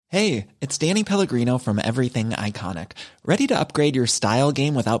Hey, it's Danny Pellegrino from Everything Iconic. Ready to upgrade your style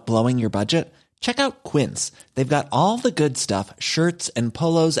game without blowing your budget? Check out Quince. They've got all the good stuff, shirts and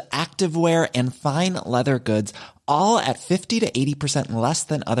polos, activewear, and fine leather goods, all at 50 to 80% less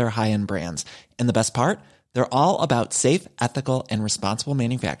than other high-end brands. And the best part? They're all about safe, ethical, and responsible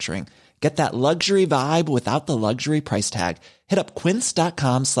manufacturing. Get that luxury vibe without the luxury price tag. Hit up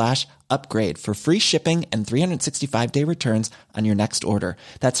quince.com/upgrade for free shipping and 365-day returns on your next order.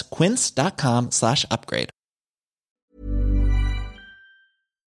 That's quince.com/upgrade.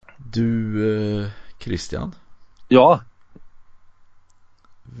 Du, Christian? Ja.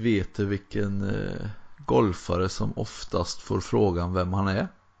 Vet du vilken golfare som oftast får frågan vem han är?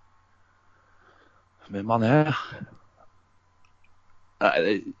 Vem man är?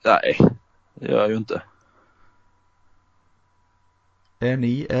 Nej, det gör jag ju inte. Är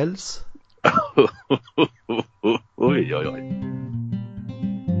ni Els? Oj, oj, oj.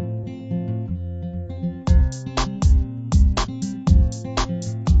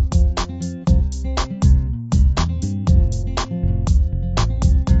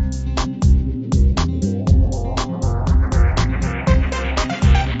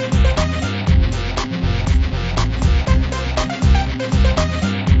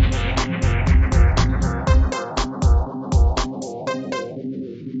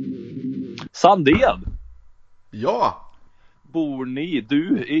 Sandén! Ja! Bor ni,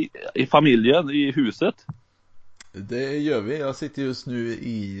 du, i familjen, i huset? Det gör vi. Jag sitter just nu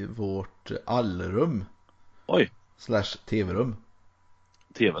i vårt allrum. Oj. / tv-rum.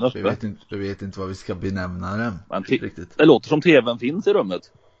 TVn uppe. Jag vet inte vad vi ska benämna den. Men riktigt. Det låter som TVn finns i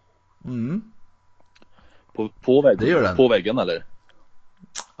rummet. Mm. På väggen, det gör den. På väggen eller?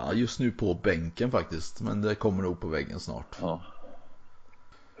 Ja, just nu på bänken faktiskt. Men det kommer nog på väggen snart. Ja.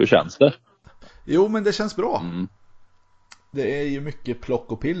 Hur känns det? Jo, men det känns bra. Mm. Det är ju mycket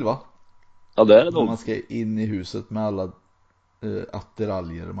plock och pill, va? Ja, det är det När nog. man ska in i huset med alla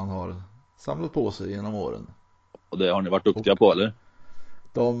attiraljer man har samlat på sig genom åren. Och det har ni varit duktiga på, eller?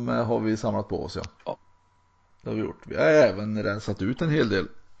 De har vi samlat på oss, ja. Ja. Det har vi gjort. Vi har även rensat ut en hel del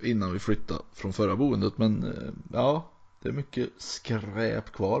innan vi flyttade från förra boendet. Men ja, det är mycket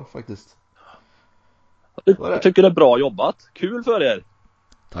skräp kvar faktiskt. Jag tycker det är bra jobbat. Kul för er.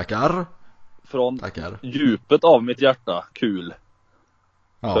 Tackar. Från Tackar. djupet av mitt hjärta. Kul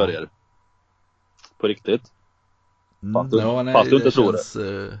för er. På riktigt. Fast du inte tror känns,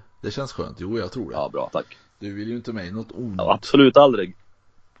 det. Det känns skönt. Jo, jag tror det. Ja, bra, tack. Du vill ju inte mig något ont. Ja, absolut aldrig.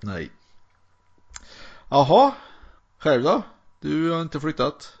 Nej. Jaha. Själv då? Du har inte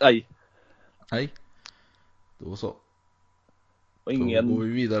flyttat? Nej. Nej. Då så. Och ingen... Då går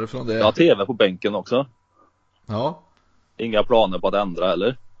vi vidare från det. Jag har tv på bänken också. Ja. Inga planer på att ändra,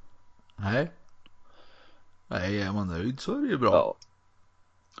 eller? Nej. Nej, är man nöjd så är det ju bra. Ja.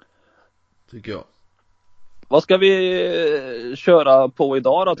 Tycker jag. Vad ska vi köra på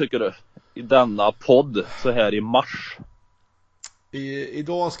idag då, tycker du? I denna podd så här i mars.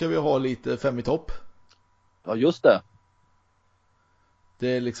 Idag ska vi ha lite 5 i topp. Ja, just det.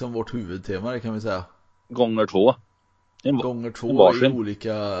 Det är liksom vårt huvudtema, det kan vi säga. Gånger 2. Gånger 2 i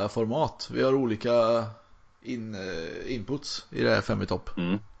olika format. Vi har olika inputs i det här 5 i topp.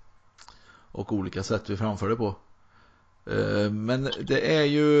 Mm. Och olika sätt vi framför det på. Men det är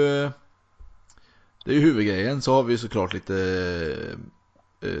ju huvudgrejen. Så har vi såklart lite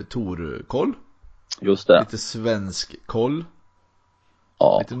Torkoll. Just det. Lite svensk koll.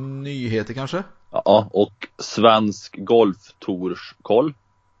 Ja. Lite nyheter kanske. Ja, och svensk golftorskoll.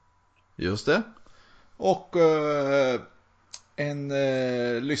 Just det. Och en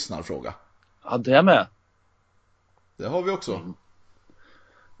lyssnarfråga. Ja, det med. Det har vi också. Mm.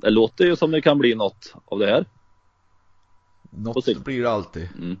 Det låter ju som det kan bli något av det här. Något blir det alltid.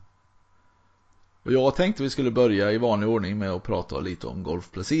 Mm. Och jag tänkte vi skulle börja i vanlig ordning med att prata lite om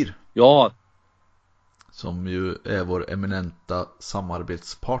Golf Plaisir. Ja. Som ju är vår eminenta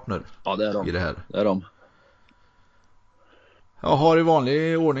samarbetspartner. Ja, det är de. I det här. Det är de. Jag har i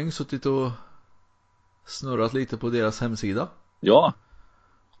vanlig ordning suttit och snurrat lite på deras hemsida. Ja.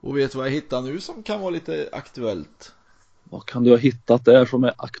 Och vet vad jag hittar nu som kan vara lite aktuellt? Vad kan du ha hittat där som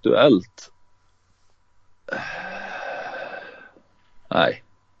är aktuellt? Nej.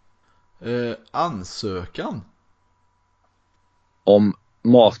 Ansökan. Om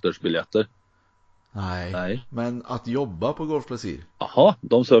mastersbiljetter? Nej. Men att jobba på Golf Plaisir. Jaha,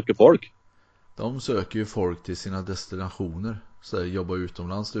 de söker folk. De söker ju folk till sina destinationer. Så här, jobba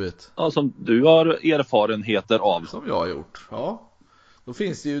utomlands, du vet. Ja, som du har erfarenheter av. Som jag har gjort, ja. Då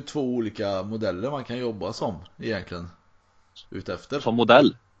finns det ju 2 olika modeller man kan jobba som egentligen. Utefter. Som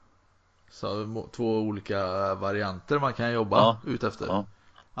modell? Så 2 olika varianter man kan jobba utefter. Ja.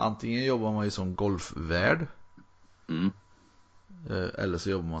 Antingen jobbar man ju som golfvärd. Eller så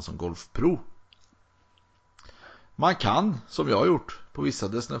jobbar man som golfpro. Man kan, som jag har gjort på vissa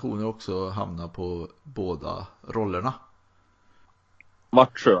destinationer, också hamna på båda rollerna.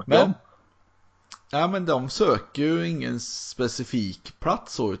 Vart söker de? Ja, men de söker ju ingen specifik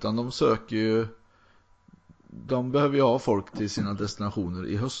plats så, utan de söker ju, de behöver ju ha folk till sina destinationer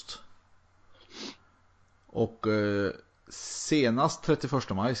i höst. Och senast 31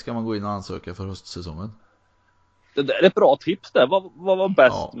 maj ska man gå in och ansöka för höstsäsongen. Det där är ett bra tips där. Vad var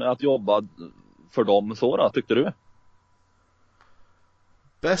bäst med att jobba för dem så då, tyckte du?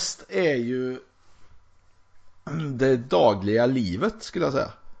 Bäst är ju det dagliga livet, skulle jag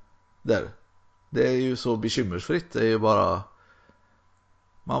säga. Det är ju så bekymmersfritt. Det är ju bara,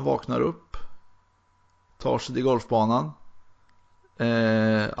 man vaknar upp, tar sig till golfbanan.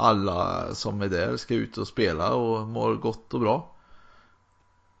 Alla som är där ska ut och spela och mår gott och bra.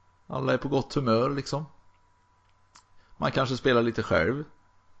 Alla är på gott humör liksom. Man kanske spelar lite själv.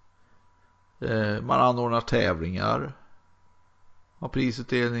 Man anordnar tävlingar, har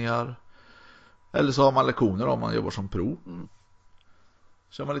prisutdelningar. Eller så har man lektioner om man jobbar som pro.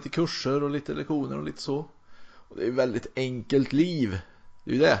 Så har man lite kurser och lite lektioner och lite så. Och det är väldigt enkelt liv.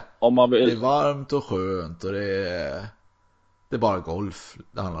 Det är ju det. Om man vill... Det är varmt och skönt och det är bara golf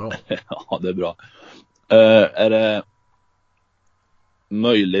det handlar om. Ja, det är bra. Är det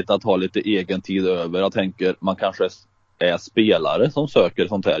möjligt att ha lite egen tid över? Jag tänker, man kanske är spelare som söker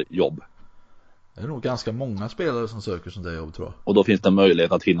sånt här jobb. Det är nog ganska många spelare som söker sånt här jobb, tror jag. Och då finns det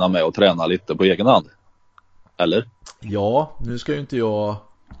möjlighet att hinna med och träna lite på egen hand. Eller? Ja, nu ska ju inte jag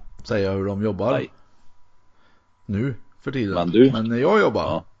säga hur de jobbar. Nej. Nu för tiden. Men när jag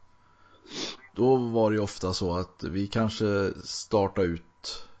jobbar, då var det ju ofta så att vi kanske startade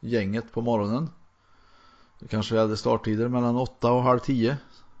ut gänget på morgonen. Då kanske vi hade starttider mellan 8 och halv 10.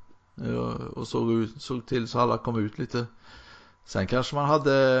 Och såg till så alla kom ut lite. Sen kanske man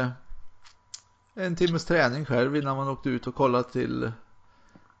hade en timmes träning själv innan man åkte ut och kollade till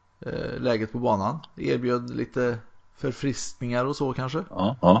läget på banan. Erbjöd lite förfriskningar och så kanske.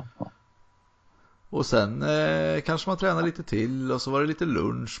 Ja. Och sen kanske man tränade lite till och så var det lite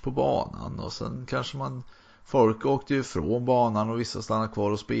lunch på banan. Och sen kanske folk åkte ju från banan och vissa stannade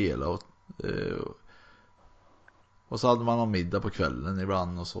kvar och spelade. Och så hade man någon middag på kvällen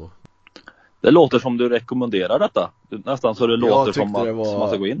ibland och så. Det låter som du rekommenderar detta. Nästan så det låter som att man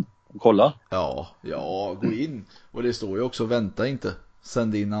ska gå in och kolla. Ja, gå in. Och det står ju också, vänta inte.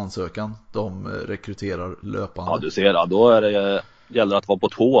 Sänd in ansökan. De rekryterar löpande. Ja, du ser. Då är det, gäller att vara på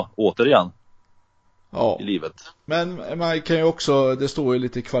tå återigen. Ja. I livet. Men man kan ju också, det står ju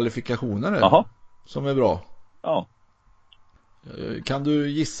lite kvalifikationer här. Aha. Som är bra. Ja. Kan du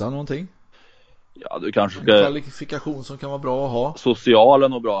gissa någonting? Ja, du kanske en ska... kvalifikation som kan vara bra att ha. Social är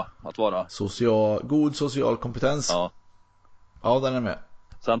nog bra att vara. God social kompetens. Ja, den är med.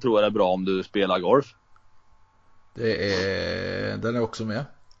 Sen tror jag det är bra om du spelar golf. Den är också med.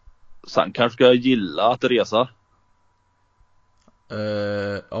 Sen kanske ska jag gilla att resa.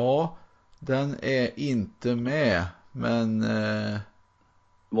 Ja, den är inte med. Men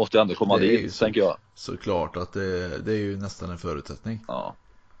måste jag ändå komma dit, tänker jag. Såklart att det är ju nästan en förutsättning.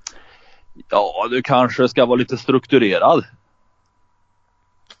 Ja, du kanske ska vara lite strukturerad.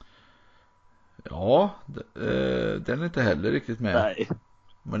 Ja, den är inte heller riktigt med. Nej.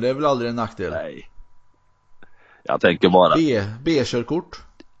 Men det är väl aldrig en nackdel. Nej. Jag tänker bara B-körkort.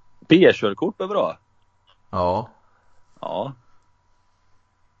 B-körkort är bra. Ja.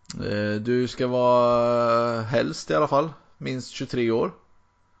 Du ska vara helst i alla fall minst 23 år.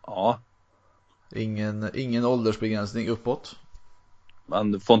 Ja. Ingen åldersbegränsning uppåt.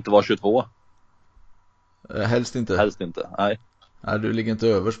 Men du får inte vara 22. Helst inte. Nej. Nej, du ligger inte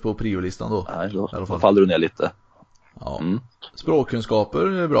överst på priolistan då. Nej, då faller du ner lite. Ja. Språkkunskaper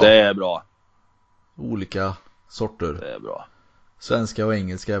är bra. Det är bra. Olika sorter. Det är bra. Svenska och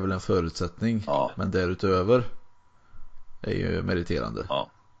engelska är väl en förutsättning. Ja. Men därutöver är ju meriterande.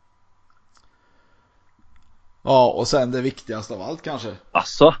 Ja, och sen det viktigaste av allt kanske.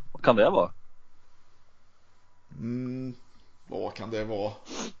 Asså, vad kan det vara? Vad kan det vara?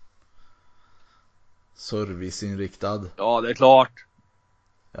 Serviceinriktad. Ja, det är klart.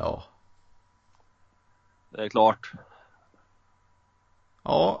 Ja. Det är klart.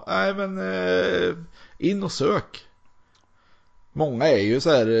 Ja, nej men in och sök. Många är ju så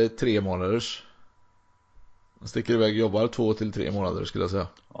här 3 månaders. Man sticker iväg och jobbar 2 till 3 månader skulle jag säga.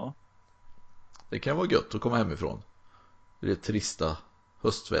 Ja. Det kan vara gött att komma hemifrån. Det trista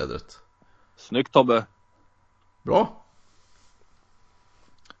höstvädret. Snyggt, Tobbe. Bra.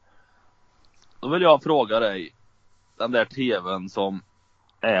 Då vill jag fråga dig, den där tvn som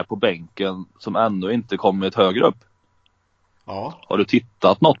är på bänken som ännu inte kommit högre upp. Ja. Har du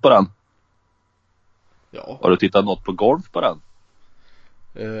tittat något på den? Ja. Har du tittat något på golf på den?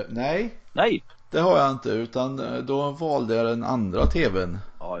 Nej, det har jag inte, utan då valde jag den andra tvn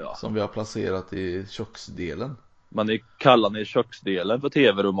som vi har placerat i köksdelen. Men kallar ni köksdelen för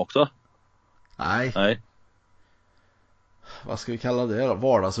tv-rum också? Nej. Vad ska vi kalla det då?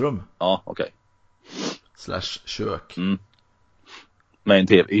 Vardagsrum. Ja, okej. / kök. Med en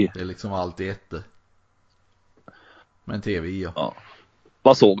tv i. Det är liksom allt i ett. Med en tv i, ja.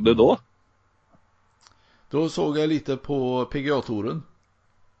 Vad såg du då? Då såg jag lite på PGA-touren.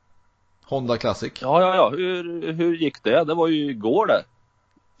 Honda Classic. Ja. Hur gick det? Det var ju igår det.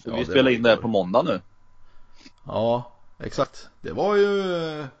 Ja, vi spelar in det på måndag nu. Ja, exakt. Det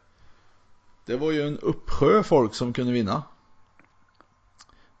var ju en uppsjö folk som kunde vinna.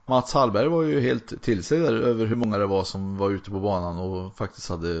 Mats Hallberg var ju helt till sig där över hur många det var som var ute på banan och faktiskt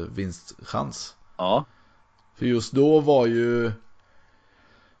hade vinstchans. Ja. För just då var ju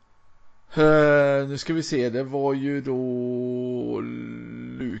nu ska vi se, det var ju då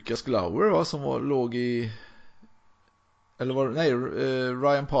Lucas Glover som låg i, eller var det, nej,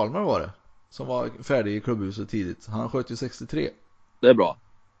 Ryan Palmer var det som var färdig i klubbhuset tidigt. Han sköt ju 63. Det är bra.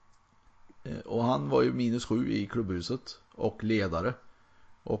 Och han var ju -7 i klubbhuset och ledare.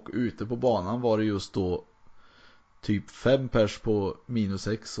 Och ute på banan var det just då typ 5 pers på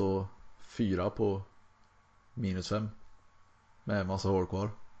 -6 och 4 på -5. Med en massa hål kvar.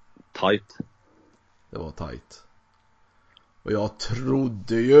 Tight. Det var tight. Och jag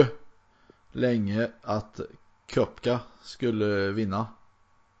trodde ju länge att Köpka skulle vinna.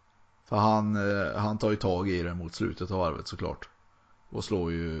 För han tar ju tag i det mot slutet av varvet såklart. Och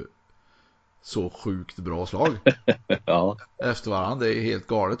slår ju så sjukt bra slag. Ja. Efter varandra, det är helt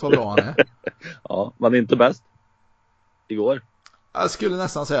galet vad bra han är. Ja, men inte bäst igår. Jag skulle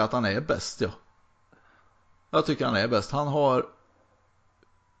nästan säga att han är bäst, ja. Jag tycker han är bäst. Han har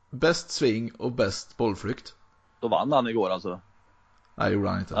bäst sving och bäst bollflykt. Då vann han igår alltså. Nej, gjorde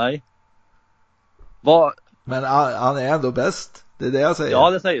han inte. Nej. Men han är ändå bäst. Det är det jag säger. Ja,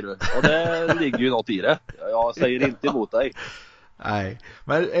 det säger du. Och det ligger ju något i det. Jag säger inte emot dig. Nej,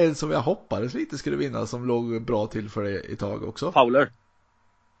 men en som jag hoppades lite skulle vinna som låg bra till för det i tag också. Fowler.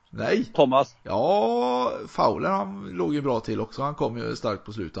 Nej. Thomas. Ja, Fowler han låg ju bra till också. Han kom ju starkt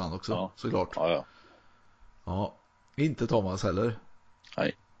på slutet han också, såklart. Ja, inte Thomas heller.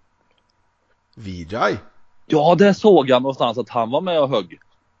 Nej. Vijay. Ja, det såg jag någonstans att han var med och högg.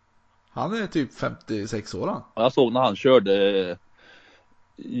 Han är typ 56 år han. Jag såg när han körde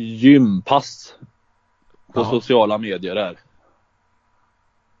gympass på sociala medier där.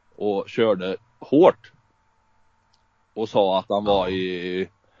 Och körde hårt. Och sa att han var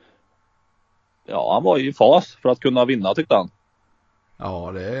han var i fas för att kunna vinna, tyckte han.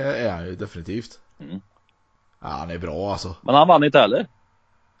 Ja, det är han ju definitivt. Ja, han är bra alltså. Men han vann inte heller.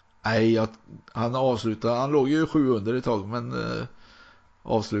 Nej, han avslutade. Han låg ju 700 i tag, men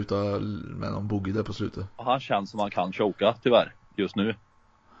avslutade med någon bogey där på slutet. Och han känns som han kan choka, tyvärr, just nu.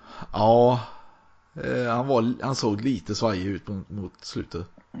 Ja, han såg lite svajig ut mot slutet.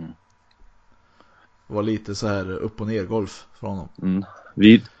 Det var lite så här upp- och ner golf från honom.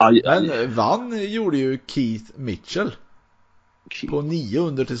 Men vann gjorde ju Keith Mitchell. På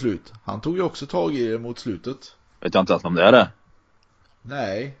 900 till slut. Han tog ju också tag i det mot slutet. Vet jag inte ens om det är det.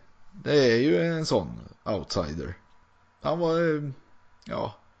 Nej, det är ju en sån outsider. Han var,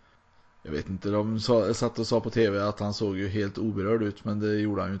 jag vet inte, de satt och sa på tv att han såg ju helt oberörd ut, men det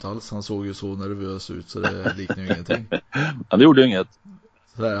gjorde han ju inte alls. Han såg ju så nervös ut så det liknar ju ingenting. Han gjorde ju inget.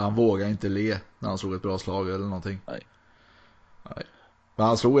 Så där, han vågade inte le när han slog ett bra slag eller någonting. Nej. Men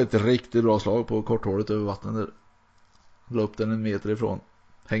han slog ett riktigt bra slag på korthålet över vattnet där. La upp den 1 meter ifrån.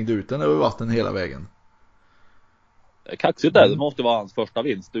 Hängde ut den över vatten hela vägen. Kaxigt där, det måste vara hans första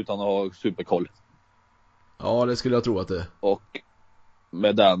vinst utan att ha superkoll. Ja, det skulle jag tro att det är. Och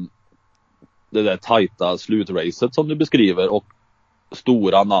med det där tajta slutracet som du beskriver och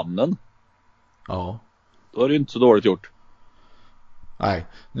stora namnen. Ja. Då är det inte så dåligt gjort. Nej,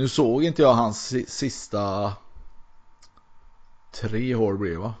 nu såg inte jag hans sista 3 hål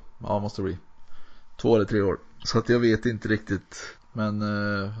blir, va? Ja, måste bli 2 eller 3 hål. Så att jag vet inte riktigt. Men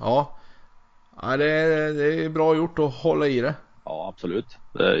ja, det är bra gjort att hålla i det. Ja, absolut.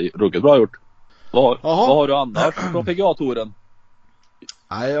 Det är ruggigt bra gjort. Vad har du annars från PGA-touren?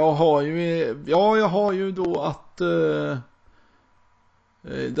 Nej, jag har ju då att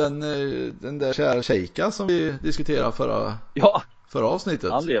den där kära Sheika som vi diskuterade förra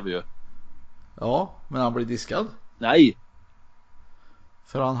avsnittet. Han lever ju. Ja, men han blev diskad. Nej.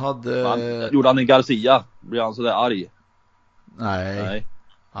 För han hade... Gjorde han en Garcia? Blev han så där arg? Nej.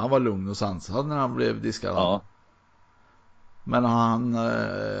 Han var lugn och sansad när han blev diskad. Ja. Men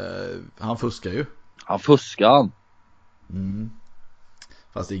han fuskar ju. Han fuskar.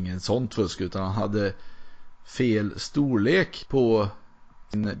 Fast ingen sånt fusk, utan han hade fel storlek på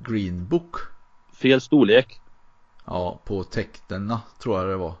sin green book. Fel storlek? Ja, på tecknerna tror jag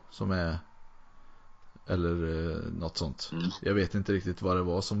det var som är, eller något sånt. Jag vet inte riktigt vad det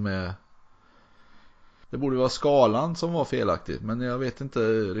var som är. Det borde vara skalan som var felaktig, men jag vet inte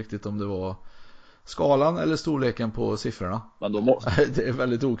riktigt om det var skalan eller storleken på siffrorna. Men då det är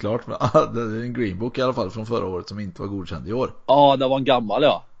väldigt oklart, men det är en green book i alla fall från förra året som inte var godkänd i år. Ja, det var en gammal,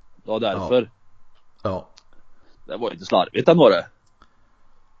 ja. Det var därför. Ja. Det var lite slarvigt ändå det.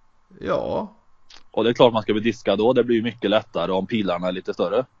 Ja. Och det är klart man ska bli diskad då. Det blir ju mycket lättare om pilarna är lite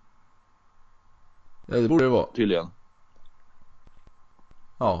större. Ja, det borde det vara. Tydligen.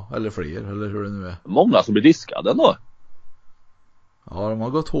 Ja, eller fler, eller hur det nu är. Många som blir diskade ändå. Ja, de har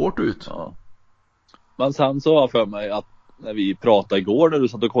gått hårt ut. Ja. Men sen så har jag för mig att när vi pratade igår när du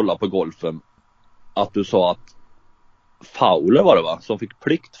satt och kollade på golfen, att du sa att Fowler var det, va? Som fick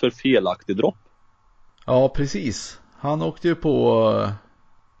plikt för felaktig dropp. Ja, precis. Han åkte ju på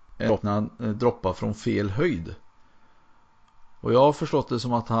när han droppade från fel höjd. Och jag har förstått det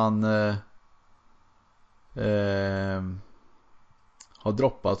som att han har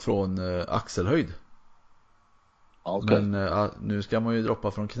droppat från axelhöjd. Okay. Men nu ska man ju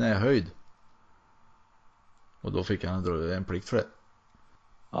droppa från knähöjd. Och då fick han en plikt för det.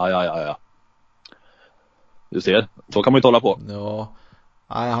 Ja. Du ser, så kan man ju hålla på. Ja.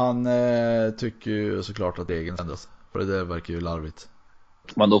 Nej, han tycker ju såklart att regeln ändras. För det verkar ju larvigt.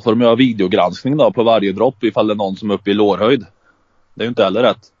 Men då får de ju ha videogranskning då på varje dropp ifall det är någon som är uppe i lårhöjd. Det är ju inte heller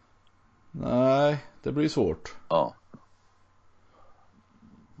rätt. Nej, det blir svårt. Ja.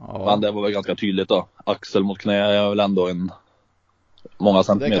 Men det var väl ganska tydligt då. Axel mot knä är väl ändå en många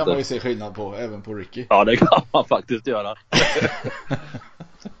centimeter. Det kan man ju se skillnad på, även på Ricky. Ja, det kan man faktiskt göra.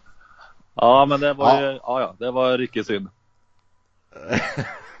 Ja, men det var ju, det var Ricky synd.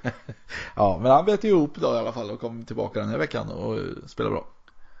 Ja, men han vet ju ihop då i alla fall och kom tillbaka den här veckan och spelar bra.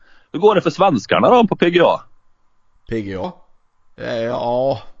 Hur går det för svenskarna då på PGA? PGA?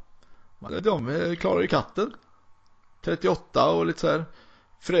 Ja, de klarar ju katten. 38 och lite så här.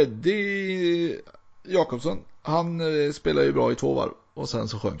 Freddy Jakobsson, han spelar ju bra i 2 varv och sen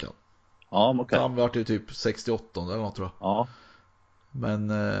så sjönk han. Ja, okej. Han var ju typ 68 eller något, tror jag. Ja.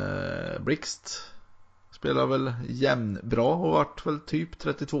 Men Blixt spelar väl jämnbra och vart väl typ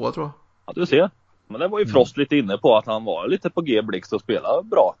 32, tror jag. Ja, du ser. Men det var ju Frost lite inne på att han var lite på G Blixt och spelade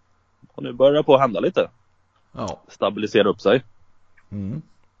bra. Och nu börjar det på att hända lite. Ja. Stabilisera upp sig.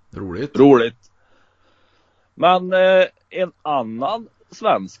 Roligt. Men en annan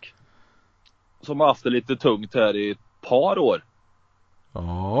svensk som har haft det lite tungt här i ett par år.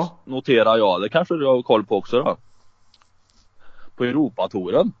 Ja. Noterar jag. Det kanske du har koll på också då. På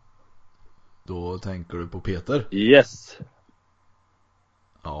Europatouren. Då tänker du på Peter? Yes.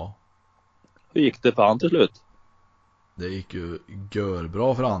 Ja. Hur gick det för han till slut? Det gick ju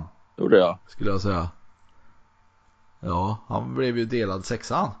görbra för han. Gjorde jag. Skulle jag säga. Ja, han blev ju delad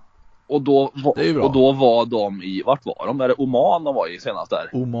 6:an. Och då var de i, vart var de? Är det Oman de var i senast där?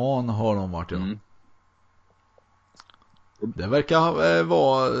 Oman har de varit i. Det verkar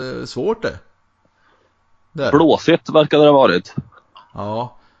vara svårt det. Där. Blåsigt verkar det ha varit.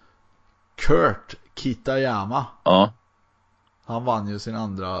 Ja. Kurt Kitayama. Ja. Han vann ju sin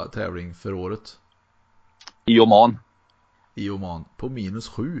andra tävling för året. I Oman. På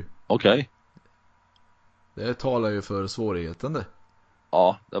 -7. Okej. Det talar ju för svårigheten det.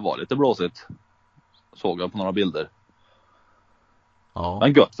 Ja, det var lite blåsigt. Såg jag på några bilder. Ja.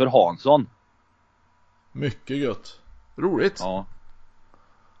 Men gött för Hansson. Mycket gött. Roligt. Ja.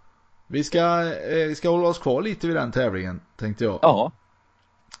 Vi ska hålla oss kvar lite vid den tävlingen, tänkte jag. Ja.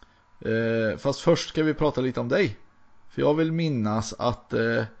 Fast först ska vi prata lite om dig. För jag vill minnas att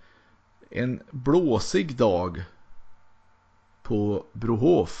en blåsig dag på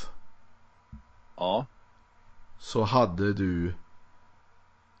Brohof. Ja. Så hade du,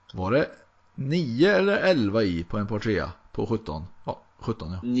 var det 9 eller 11 i på en par 3 på 17? Ja,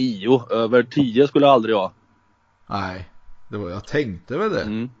 17 ja. 9, över 10 skulle jag aldrig ha. Nej, jag tänkte väl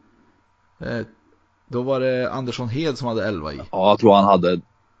det. Då var det Andersson Hed som hade 11 i. Ja, jag tror han hade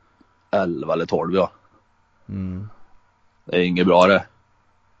 11 eller 12, ja. Det är inget bra det.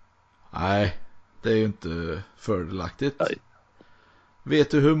 Nej, det är ju inte fördelaktigt. Nej.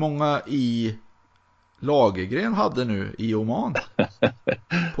 Vet du hur många i Lagergren hade nu i Oman?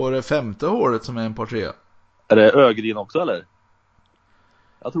 På det 5:e hålet som är en par 3. Är det Ögrin också eller?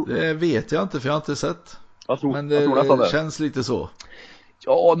 Det vet jag inte, för jag har inte sett. Men det känns lite så.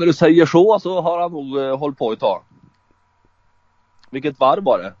 Ja, när du säger så har han nog hållit på ett tag. Vilket varv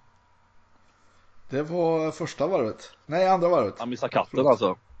var det? Det var första varvet. Nej, andra varvet. Han missade katten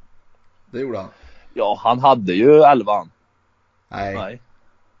alltså. Det gjorde han. Ja, han hade ju 11. Nej.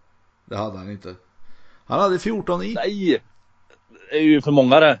 Det hade han inte. Han hade 14 i. Nej! Det är ju för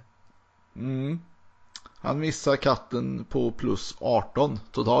många det. Han missade katten på plus 18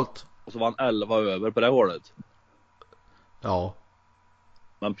 totalt. Och så var han 11 över på det hålet. Ja.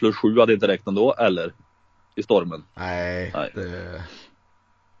 Men plus 7 hade inte räknat då, eller? I stormen. Nej. Det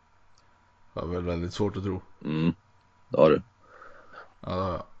var väl väldigt svårt att tro. Det har du.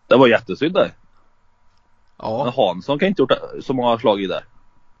 Ja. Det var jättesynd det. Ja. Men Hansson kan inte gjort så många slag i där.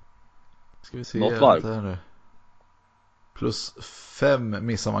 Ska vi se något varv. här nu. Plus 5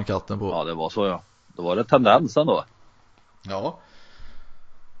 missar man katten på. Ja, det var så, ja. Då var det tendensen då. Ja.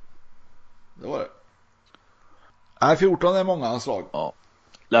 Det var det. Nej, 14 är många slag. Ja.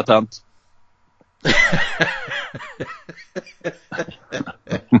 Lätt hänt.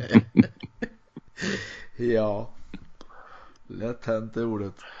 Ja. Lätt hänt är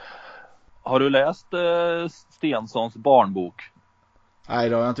ordet. Har du läst Stensons barnbok? Nej,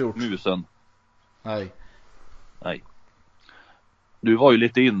 det har jag inte gjort. Musen? Nej. Du var ju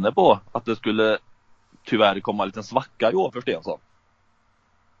lite inne på att det skulle tyvärr komma en liten svacka i år för Stensson.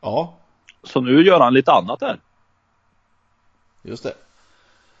 Ja. Så nu gör han lite annat där. Just det.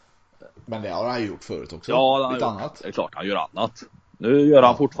 Men det har han gjort förut också. Ja, lite annat. Det är klart han gör annat. Nu gör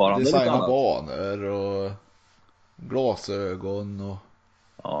han fortfarande lite designa annat. banor och glasögon och...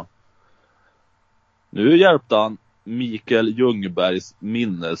 Ja. Nu hjälpte han Mikael Ljungbergs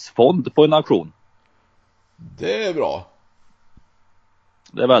minnesfond på en auktion. Det är bra.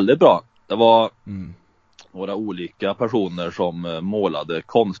 Det är väldigt bra. Det var några olika personer som målade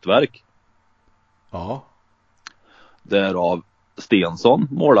konstverk. Ja. Därav Stensson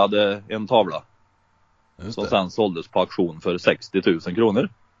målade en tavla. Just som det. sen såldes på auktion för 60 000 kronor.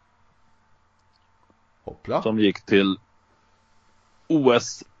 Hoppla. Som gick till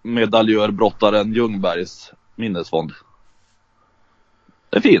OS-medaljör-brottaren Ljungbergs minnesfond.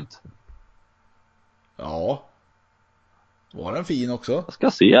 Det är fint. Ja. Var den fin också? Jag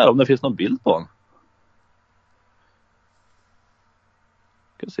ska se här om det finns någon bild på den.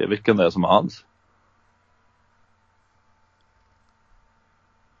 Jag ska se vilken det är som är hans.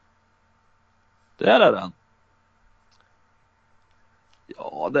 Där är den.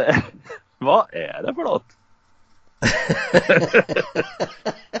 Ja, det är... Vad är det för något?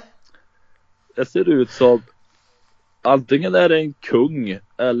 Det ser ut som... Antingen är det en kung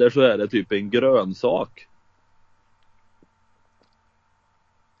eller så är det typ en grönsak.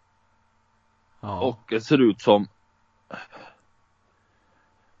 Ja. Och det ser ut som...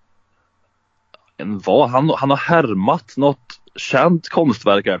 Han har härmat något känt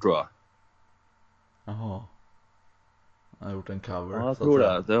konstverk här, tror jag. Jaha. Han har gjort en cover. Ja, jag tror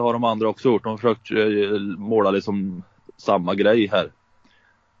det. Det har de andra också gjort. De har försökt måla liksom samma grej här.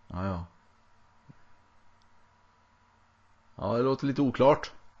 Ja. Ja, det låter lite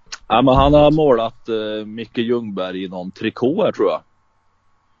oklart. Ja, men han har målat Micke Ljungberg i någon trikå här, tror jag.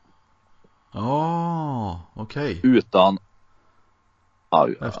 Ja, okej. Utan...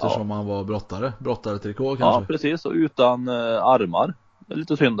 Eftersom han var brottare-trikå kanske. Ja, precis. Och utan armar. Det är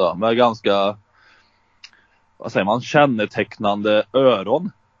lite synd då. Med ganska... Vad säger man? Kännetecknande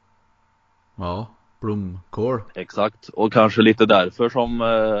öron. Ja, blomkål. Exakt. Och kanske lite därför som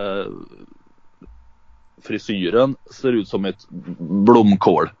frisyren ser ut som ett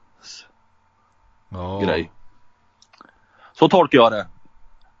blomkål. Ja. Grej. Så tolkar jag det.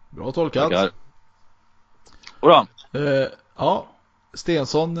 Bra tolkat. Tackar. Och då? Ja,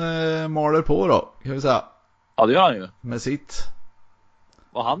 Stensson maler på då, kan vi säga. Ja, det gör han ju. Med sitt.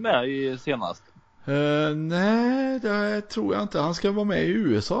 Var han med i senast? Nej, det tror jag inte. Han ska vara med i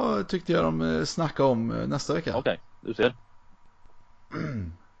USA, tyckte jag de snackade om nästa vecka. Okej, du ser.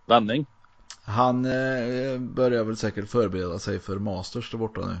 Vändning. Han börjar väl säkert förbereda sig för Masters där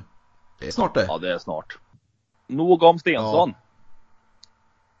borta nu. Det är snart det. Ja, det är snart. Nog om Stensson. Ja.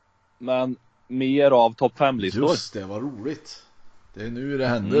 Men mer av topp 5-listor. Just det, vad roligt. Det är nu det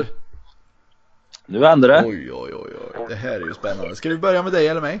händer. Nu händer det. Oj. Det här är ju spännande. Ska vi börja med dig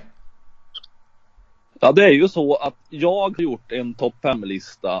eller mig? Ja, det är ju så att jag har gjort en topp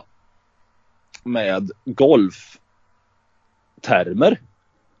 5-lista med golftermer.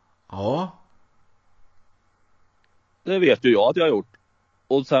 Ja. Det vet ju jag att jag har gjort.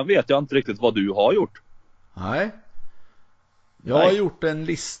 Och sen vet jag inte riktigt vad du har gjort. Nej. Jag har gjort en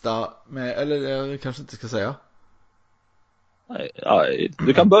lista med, eller jag kanske inte ska säga. Nej,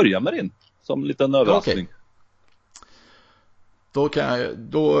 du kan börja med din som liten överraskning. Då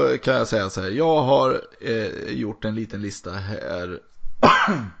kan jag säga så här. Jag har gjort en liten lista här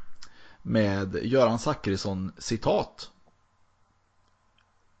med Göran Zachrisson citat.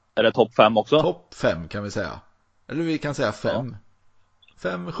 Är det topp 5 också? Topp 5 kan vi säga. Eller vi kan säga 5.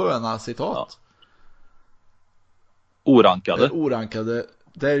 5 sköna citat. Orankade. Orankade.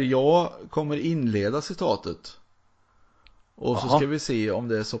 Där jag kommer inleda citatet. Och så ska vi se om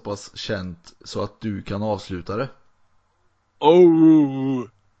det är så pass känt så att du kan avsluta det. Oh.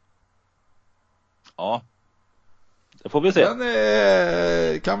 Ja. Det får vi se.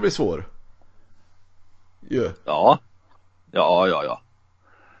 Den kan bli svår. Ja. Ja.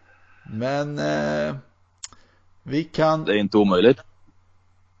 Men vi kan... Det är inte omöjligt.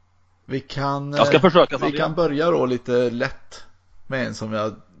 Jag ska försöka. Vi kan börja då lite lätt med en som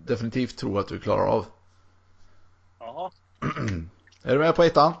jag definitivt tror att du klarar av. Jaha. Är du med på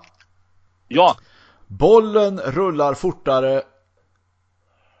ettan? Ja. Bollen rullar fortare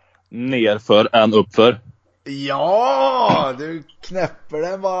nerför än uppför. Ja, du knäpper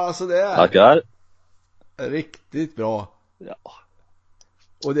den bara sådär. Tackar. Riktigt bra. Ja.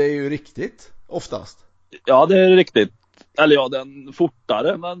 Och det är ju riktigt oftast. Ja, det är riktigt. Eller ja, den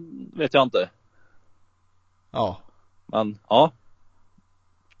fortare, men vet jag inte. Ja. Men ja.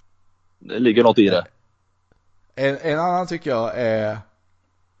 Det ligger något i det. En annan tycker jag är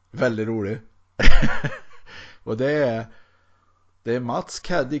väldigt rolig. Och det är Mats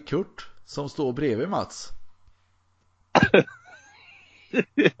Caddy Kurt som står bredvid Mats.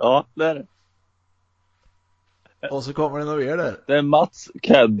 Ja, det är det. Och så kommer det något mer där. Det är Mats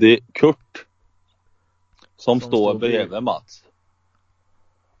Caddy Kurt som står bredvid Mats.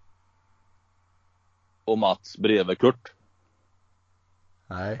 Och Mats bredvid Kurt.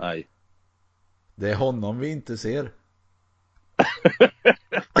 Nej. Det är honom vi inte ser.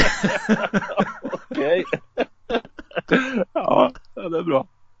 Okej. Ja, det är bra.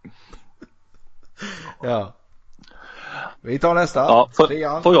 Ja. Vi tar nästa. Ja,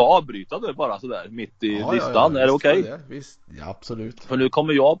 får jag avbryta det bara sådär mitt i listan? Är det okej? Visst, ja, absolut. För nu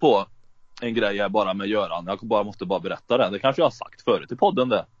kommer jag på en grej här bara med Göran. Jag måste bara berätta det. Det kanske jag har sagt förut i podden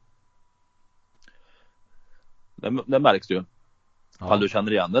det. Det märks ju. Ifall du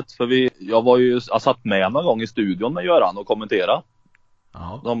känner igen det. För jag satt med någon gång i studion med Göran och kommentera.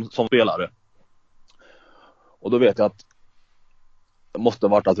 De som spelare. Och då vet jag att det måste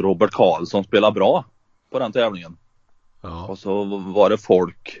ha varit att Robert Karlsson spelar bra på den tävlingen. Ja. Och så var det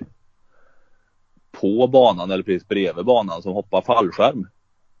folk på banan eller precis bredvid banan som hoppade fallskärm.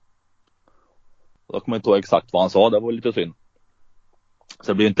 Jag kommer inte ihåg exakt vad han sa, det var lite synd.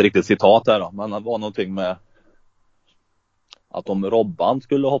 Så det blir inte riktigt citat här då, men det var någonting med att om Robban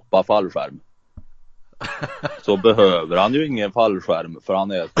skulle hoppa fallskärm så behöver han ju ingen fallskärm för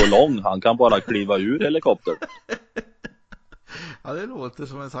han är så lång, han kan bara kliva ur helikoptern. Ja, det låter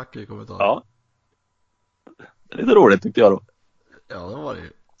som en sackig kommentar. Ja. Det är lite roligt tyckte jag då. Ja, det var det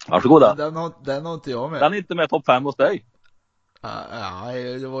ju. Varsågoda. Den har inte jag med. Den är inte med topp 5 hos dig. Ja,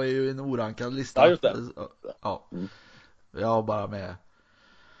 det var ju en orankad lista. Ja, just det. Ja. Jag har bara med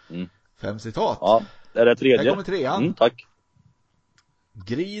 5 citat. Ja, är det tredje? Här kommer trean. Tack.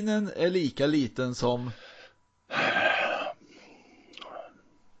 Grinen är lika liten som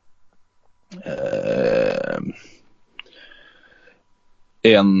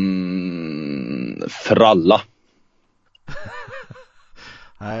en fralla.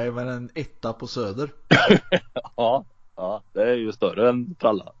 Nej, men en etta på Söder. Ja, det är ju större än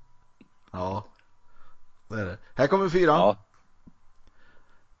fralla. Ja, det är det. Här kommer 4. Ja.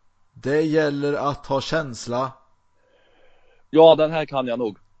 Det gäller att ha känsla. Ja, den här kan jag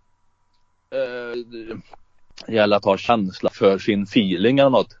nog. Det gäller att ha känsla för sin feeling eller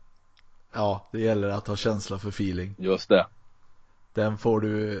något. Ja, det gäller att ha känsla för feeling. Just det. Den får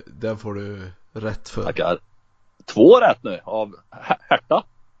du rätt för. Tackar. 2 rätt nu av Herta.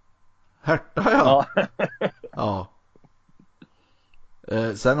 Herta, ja. Ja.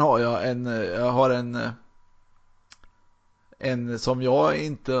 Sen har jag en som jag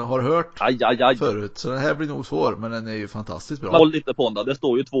inte har hört förut. Så den här blir nog svår, men den är ju fantastiskt bra. Håll lite på den. Det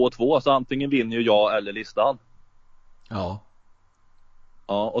står ju 2-2, så antingen vinner ju jag eller listan. Ja.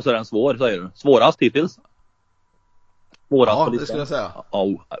 Ja, och så är den svår, säger du. Svårast hittills. Svårast på listan. Det skulle jag säga.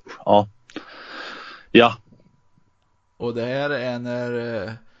 Ja. Ja. Och det här är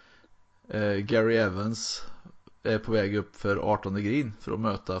när Gary Evans är på väg upp för 18:e green för att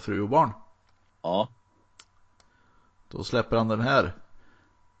möta fru och barn. Ja. Då släpper han den här.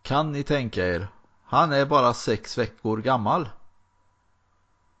 Kan ni tänka er? Han är bara 6 veckor gammal.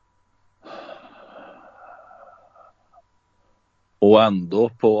 Och ändå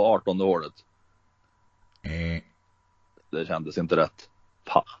på 18:e hålet. det kändes inte rätt.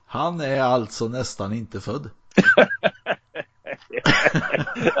 Fan. Han är alltså nästan inte född.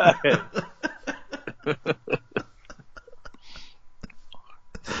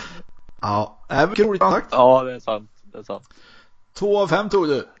 Ja, det är mycket roligt sagt. Ja, det är sant. 2 av 5 tog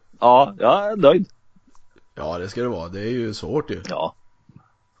du. Ja, jag är nöjd. Ja, det ska det vara. Det är ju svårt ju. Ja.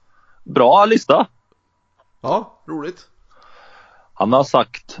 Bra lista. Ja, roligt. Han har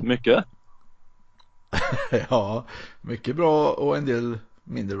sagt mycket. Ja, mycket bra och en del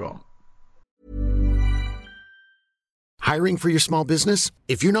mindre bra. Hiring for your small business?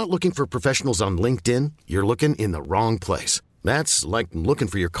 If you're not looking for professionals on LinkedIn, you're looking in the wrong place. That's like looking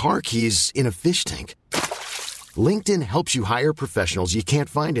for your car keys in a fish tank. LinkedIn helps you hire professionals you can't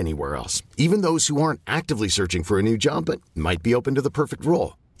find anywhere else, even those who aren't actively searching for a new job but might be open to the perfect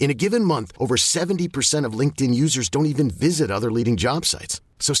role. In a given month, over 70% of LinkedIn users don't even visit other leading job sites.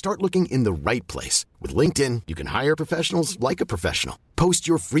 So start looking in the right place. With LinkedIn, you can hire professionals like a professional. Post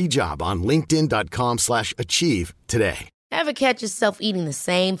your free job on linkedin.com/achieve today. Ever catch yourself eating the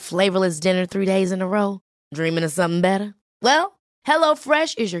same flavorless dinner 3 days in a row? Dreaming of something better? Well,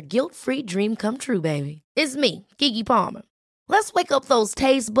 HelloFresh is your guilt-free dream come true, baby. It's me, Keke Palmer. Let's wake up those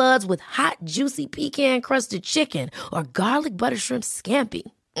taste buds with hot, juicy pecan-crusted chicken or garlic butter shrimp scampi.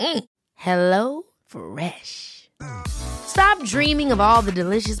 Hello Fresh. Stop dreaming of all the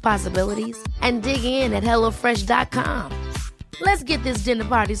delicious possibilities and dig in at HelloFresh.com. Let's get this dinner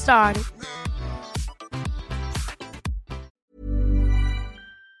party started.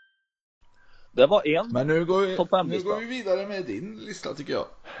 Det var en. Men nu Topp-5-lista. går vi vidare med din lista tycker jag.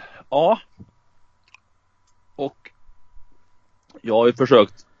 Ja. Och jag har ju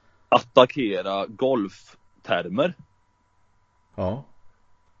försökt attackera golftermer. Ja.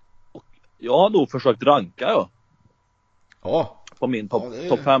 Jag har nog försökt ranka Ja. på min Ja, det är-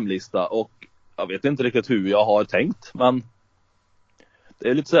 topp 5-lista. Och jag vet inte riktigt hur jag har tänkt. Men det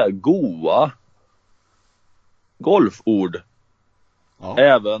är lite så här goa golford. Ja.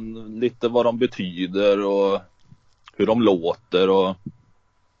 Även lite vad de betyder och hur de låter. Och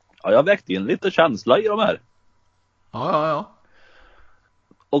ja, jag har väckt in lite känsla i de här. Ja.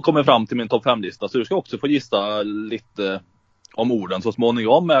 Och kommer fram till min topp 5-lista. Så du ska också få gissa lite om orden så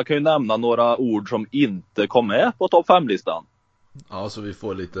småningom. Men jag kan ju nämna några ord som inte kom med på topp 5-listan. Ja, så vi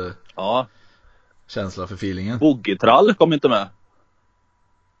får lite Ja, känsla för feelingen. bogeytrall kom inte med.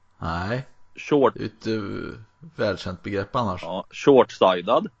 Nej, Short, det är ett välkänt begrepp annars. ja,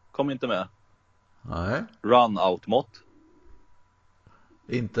 short-sided kom inte med. Nej, Run-out-mått.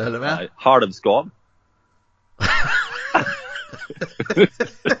 inte heller med. Nej, halvskav.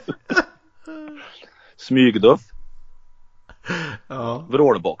 Smygduff. Ja,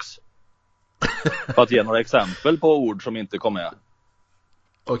 Vrålbox. För att ge några exempel på ord som inte kom med.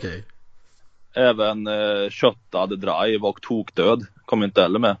 okej. Även köttad drive och tokdöd kom inte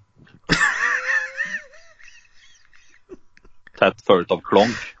heller med. Tätt följt av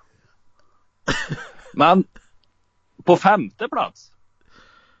klonk. Men på 5:e plats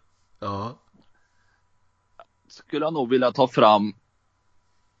Ja, skulle jag nog vilja ta fram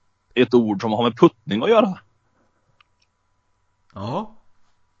ett ord som har med puttning att göra. ja.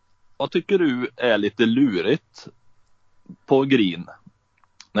 Vad tycker du är lite lurigt på green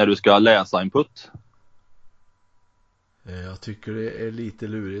när du ska läsa en putt? Jag tycker det är lite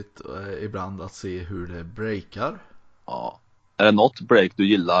lurigt ibland att se hur det breakar. Ja. Är det något break du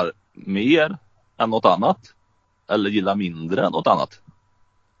gillar mer än något annat? Eller gillar mindre än något annat?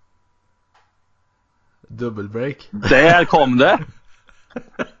 Dubbelbreak. Där kom det!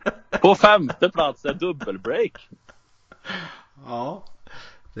 På 5:e plats är dubbelbreak. Ja,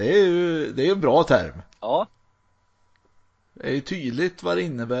 det är en bra term. Ja, Det är ju tydligt vad det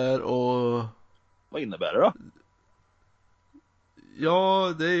innebär och vad innebär det då? ja,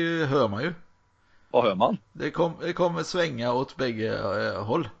 hör man ju. Vad hör man? Det kommer svänga åt bägge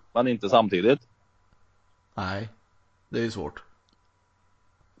håll. Men inte samtidigt. Nej, det är ju svårt.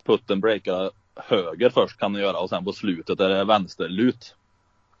 Putten breakar höger först kan den göra och sen på slutet är det vänsterlut.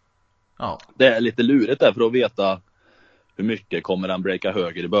 Ja, Det är lite lurigt där för att veta hur mycket kommer den breaka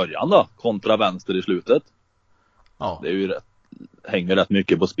höger i början då kontra vänster i slutet. ja, Det är ju hänger rätt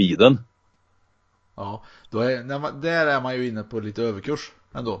mycket på speeden. ja. Där är man ju inne på lite överkurs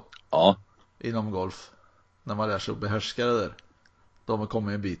ändå Ja, inom golf. När man lär sig att behärska det där. De har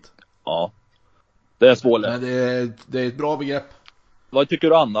kommit en bit. ja. Det är svårt. Men det är ett bra begrepp. Vad tycker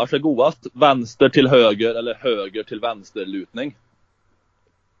du annars är godast? Vänster till höger eller höger till vänster lutning?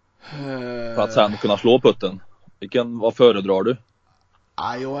 För att sen kunna slå putten. Vad föredrar du?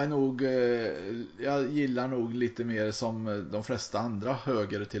 Jag gillar nog lite mer som de flesta andra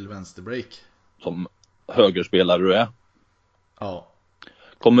höger till vänster break. Som högerspelare du är. Ja.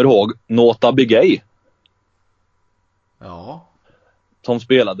 Kommer du ihåg Nota Bigay? Ja. Som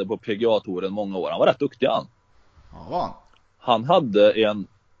spelade på PGA-touren många år. Han var rätt duktig han. Ja, vad han? Han hade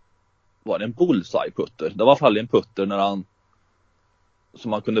var det en bullseye-putter? Det var i alla fall en putter när han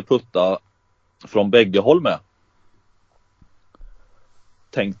som man kunde putta från bägge håll med.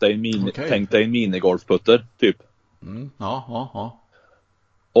 Tänk dig en minigolfputter typ. Ja.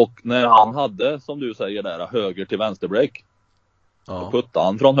 Och när han hade, som du säger där, höger till vänster break. Då Ja. puttade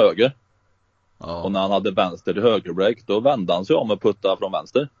han från höger. Ja. Och när han hade vänster till höger break, då vände han sig om och puttade från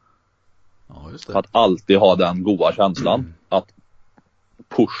vänster. Ja, just För det. att alltid ha den goda känslan. Att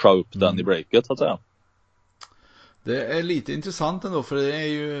pusha upp den i breaket så att säga. Det är lite intressant ändå, för det är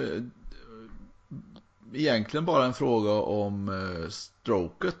ju egentligen bara en fråga om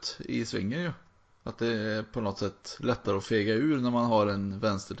stroket i svingen ju. Att det är på något sätt lättare att fega ur när man har en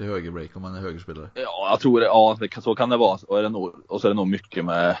vänster till höger break om man är högerspelare. Ja, jag tror det. Ja, så kan det vara. Och så är det nog mycket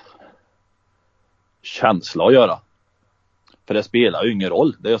med känsla att göra. För det spelar ju ingen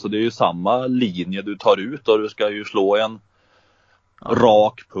roll. Det är ju samma linje du tar ut och du ska ju slå en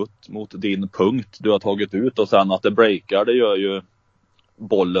rak putt mot din punkt du har tagit ut. Och sen att det breakar, det gör ju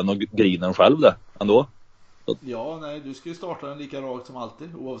bollen och greenen själv det ändå. Ja, nej, du ska ju starta den lika rakt som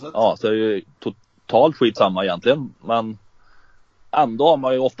alltid, oavsett. Ja, så är det ju totalt skitsamma egentligen. Men ändå har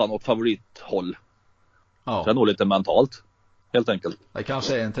man ju ofta något favorithåll. Ja. Så det är nog lite mentalt, helt enkelt. Det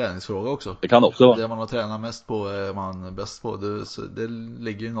kanske är en träningsfråga också. Det kan också vara. Det man har tränat mest på är man bäst på. Det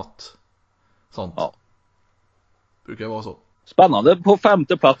ligger ju något sånt. Ja. Brukar vara så. Spännande. På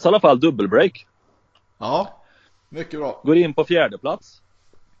 5:e plats i alla fall, dubbelbreak. Ja, mycket bra. Går in på 4:e plats.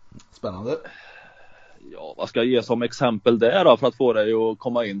 Spännande. Ja, vad ska jag ge som exempel där då för att få dig att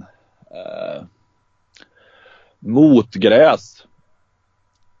komma in? Motgräs.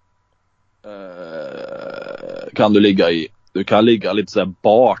 Kan du ligga i. Du kan ligga lite så här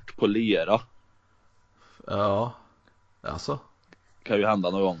bart på lera. Ja, alltså. Kan ju hända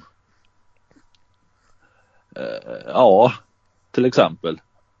någon gång. Ja, till exempel.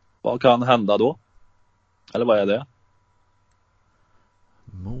 Vad kan hända då? Eller vad är det?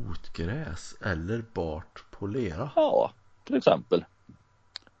 Motgräs eller bart på lera. Ja, till exempel.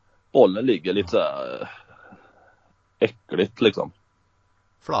 Bollen ligger lite så här äckligt liksom.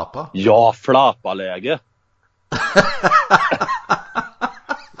 Flappa. Ja, flappaläge.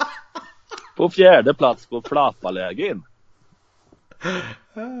 På 4:e plats på flappaläge in.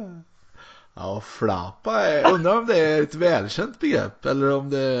 Ja, flappa är, undrar om det är ett välkänt begrepp eller om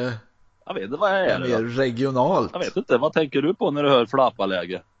det Jag vet inte vad jag är är mer då. regionalt. Jag vet inte, vad tänker du på när du hör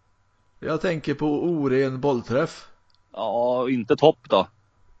flappaläge? Jag tänker på oren bollträff. Ja, inte topp då.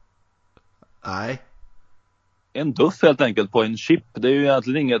 Nej. En duff helt enkelt på en chip. Det är ju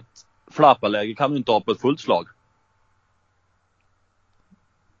egentligen inget flappaläge, kan du inte ha på ett fullt slag.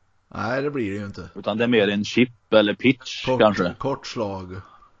 Nej, det blir det ju inte. Utan det är mer en chip eller pitch kanske. Kort slag.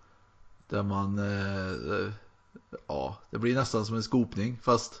 Där man ja, det blir nästan som en skopning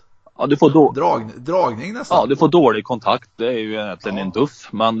fast Ja, du får dragning nästan. Ja, du får dålig kontakt. Det är ju egentligen Ja. en duff.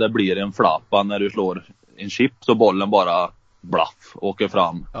 Men det blir en flappa när du slår en chip så bollen bara blaff åker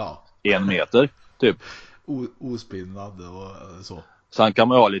fram 1 meter typ. Ospinnad och så. Sen kan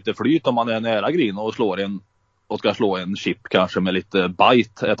man ju ha lite flyt om man är nära green och ska slå en chip kanske med lite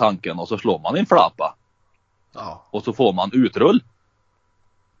bite är tanken och så slår man en flappa. Ja, Och så får man utrull.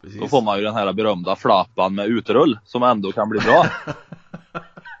 precis. Då får man ju den här berömda flappan med utrull som ändå kan bli bra.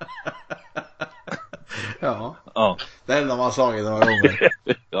 Ja, Ja, det är man slagit några gånger.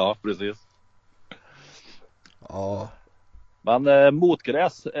 ja precis. Ja, Men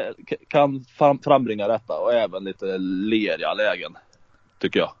motgräs kan frambringa detta och även lite leriga lägen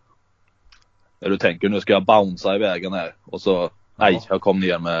tycker jag. När du tänker nu ska jag bouncea i vägen här och så nej, jag kom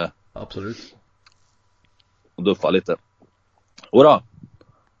ner med absolut. och duffa lite. Ora,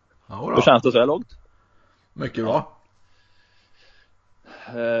 Ja, hur känns det så här långt? mycket bra.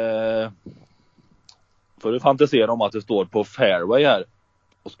 Får du fantisera om att det står på fairway här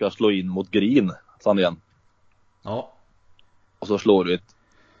och ska slå in mot green Sandén. Ja. Och så slår du ett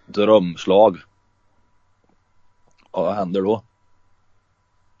drömslag. Ja, vad händer då?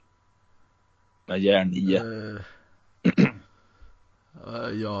 Med järn 9.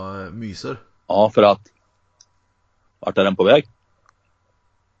 Jag myser. Ja, för att vart är den på väg?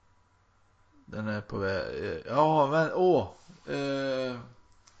 Den är på väg. Ja, men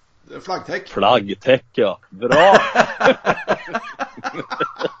flaggtäck. Flaggtäck, ja. Bra!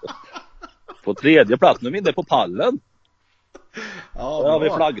 På 3:e plats, nu är vi inne på pallen. Ja, Då har vi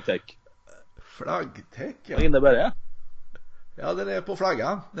bra. flaggtäck. Flaggtäck, ja. Vad innebär det? Ja, den är på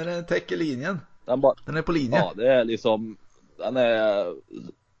flaggan. Den täcker linjen. Den Den är på linjen. Ja, det är liksom Den är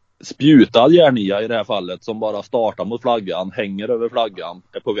spjutad järnia i det här fallet, som bara startar mot flaggan, hänger över flaggan,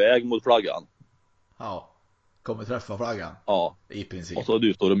 är på väg mot flaggan. Ja. Kommer träffa flaggan. Ja. I princip. Och så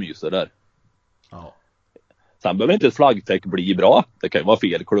du står och myser där. Ja. Sen behöver inte ett flaggtäck bli bra. Det kan ju vara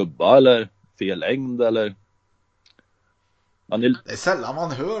fel klubba eller fel längd eller... Det är sällan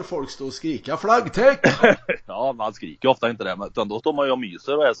man hör folk stå och skrika flaggtäck. Ja, man skriker ofta inte det, utan då står man ju och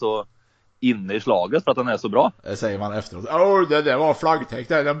myser och är så inne i slaget för att den är så bra. Det säger man efteråt. Det där var flaggtäck,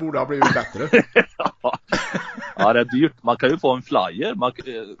 den borde ha blivit bättre. Ja, det är dyrt. Man kan ju få en flyer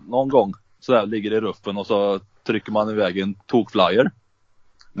någon gång så där ligger i ruffen och så trycker man iväg en tokflyer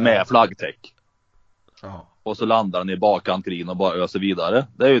med flaggtäck. Ja. Och så landar den i bakkantrin och bara öser vidare.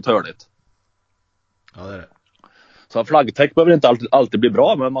 Det är ju törligt. Ja, det är det. Så flaggtäck behöver inte alltid bli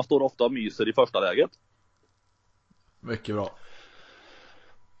bra, men man står ofta och myser i första läget. Mycket bra.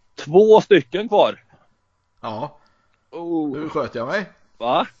 2 stycken kvar. Ja. Oh. Hur sköt jag mig?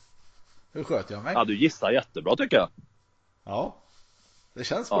 Va? Hur sköt jag mig? Ja, du gissar jättebra tycker jag. Ja. Det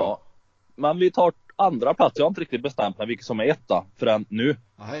känns bra. Ja. Men vi tar andra plats. Jag har inte riktigt bestämt mig vilken som är etta förrän nu.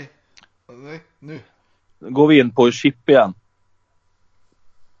 Nej, nu. Går vi in på chip igen.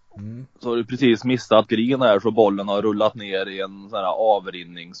 Mm. Så har du precis missat green här, så bollen har rullat ner i en sån här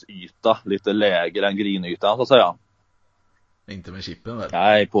avrinningsyta. Lite lägre än grinytan så att säga. Inte med chippen väl?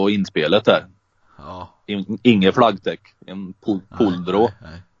 Nej, på inspelet där. Ja. Inget flaggtäck. En puldrå.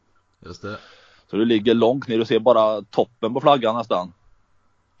 Nej. Just det. Så du ligger långt ner och ser bara toppen på flaggan nästan.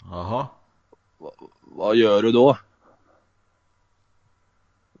 Jaha. Vad gör du då?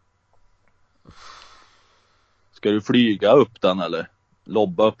 Ska du flyga upp den eller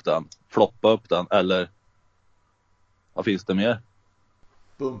lobba upp den? Floppa upp den eller vad finns det mer?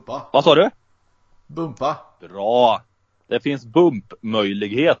 Bumpa. Vad sa du? Bumpa. Bra. Det finns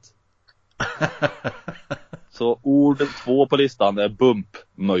bumpmöjlighet. Så ord 2 på listan är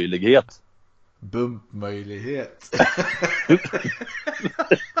bumpmöjlighet. Bumpmöjlighet.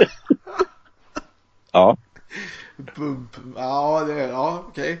 Ja. Bump. Ja,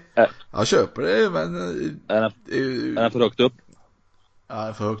 okej. Jag köper det, men Är den för högt upp?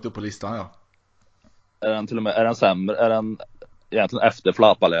 Ja, för högt upp på listan, ja. Är den till och med, är den sämre? Är den egentligen efter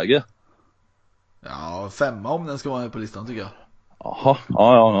flappaläge? Ja, 5 om den ska vara med på listan tycker jag. Jaha,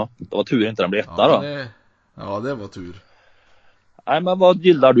 ja. Det var tur inte den blev etta då. Ja, det var tur. Nej, men vad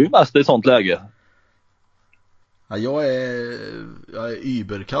gillar du mest i sånt läge? Ja, jag är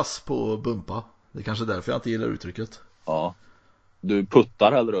überkass på bumpa. Det är kanske därför jag inte gillar uttrycket. Ja. Du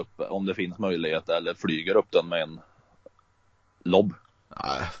puttar hellre upp om det finns möjlighet eller flyger upp den med en lobb?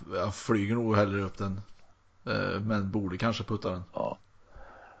 Nej, jag flyger nog hellre upp den. Men borde kanske putta den. Ja.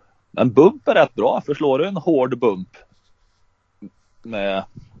 Men bump är rätt bra. Förslår du en hård bump med...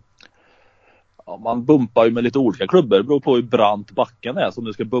 Ja, man bumpar ju med lite olika klubbor. Det beror på hur brant backen är som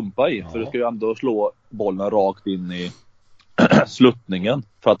du ska bumpa i. Ja. För du ska ju ändå slå bollen rakt in i sluttningen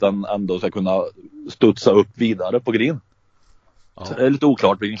för att den ändå ska kunna studsa upp vidare på green. Ja. Det är lite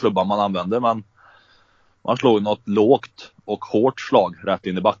oklart vilken klubba man använder, men man slår ju något lågt och hårt slag rätt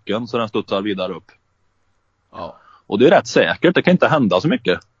in i backen så den studsar vidare upp. Ja. Och det är rätt säkert, det kan inte hända så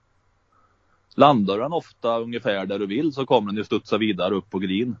mycket. Landar den ofta ungefär där du vill så kommer den ju studsa vidare upp på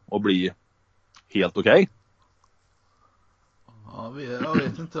green och bli helt okej. Ja, jag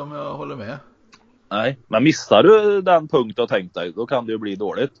vet inte om jag håller med. Nej, men missar du den punkt du har tänkt dig, då kan det ju bli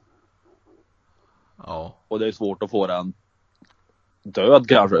dåligt. Ja. Och det är svårt att få den död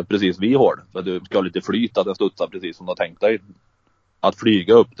kanske, precis vid hård. För du ska ha lite flyt att den studsar precis som du har tänkt dig. Att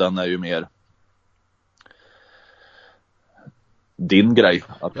flyga upp den är ju mer din grej.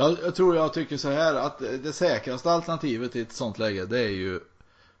 Jag tycker så här att det säkraste alternativet i ett sånt läge det är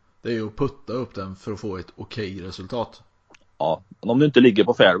ju att putta upp den för att få ett okej resultat. Ja, men om du inte ligger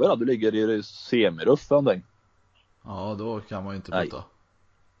på fairway då, du ligger i semiruff eller någonting. Ja, då kan man ju inte putta. Nej.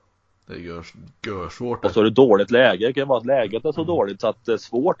 Det gör svårt. Och så är det dåligt läge. Det kan vara att läget är så dåligt så att det är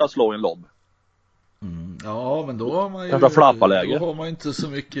svårt att slå en lobb. Ja, men då har man ju flappaläge. Då har man inte så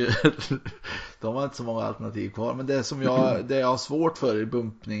mycket då har man inte så många alternativ kvar. Men det som jag har svårt för i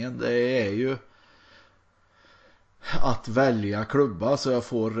bumpningen, det är ju att välja klubba så jag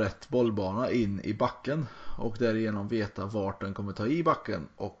får rätt bollbana in i backen och därigenom veta vart den kommer ta i backen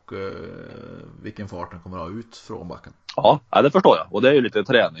och vilken fart den kommer ha ut från backen. Ja, det förstår jag. Och det är ju lite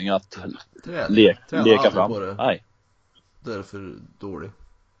träning att leka fram. Det. Nej. Därför dålig.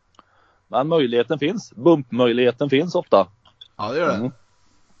 Men möjligheten finns. Bumpmöjligheten finns ofta. Ja, det gör det.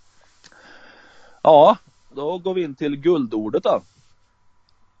 Ja, då går vi in till guldordet då.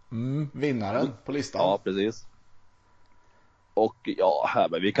 Vinnaren på listan. Ja, precis. Och ja, här,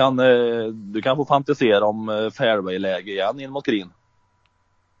 men du kan få fantisera om fairway-läge igen in mot green.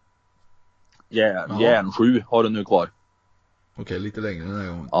 Järn 7 har du nu kvar. Okej, lite längre den här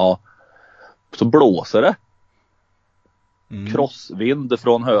gången. Ja. Så blåser det. Crossvind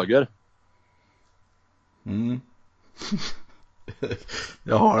från höger.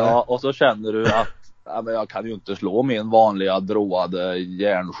 Jag har det. Ja, och så känner du att men jag kan ju inte slå min vanliga dråade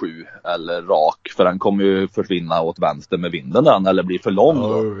järn 7 eller rak, för den kommer ju försvinna åt vänster med vinden den, eller bli för lång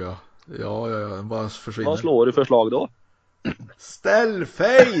då. Ja, den bara försvinner. Vad slår du för slag då?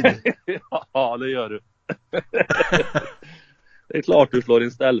 Ställfade! Ja, det gör du. Det är klart du slår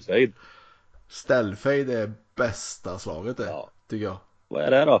in ställfade. Ställfade är bästa slaget det, tycker jag. Vad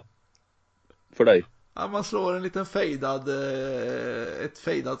är det då? För dig? Ja, man slår en liten ett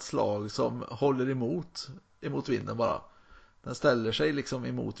fejdat slag som håller emot vinden bara. Den ställer sig liksom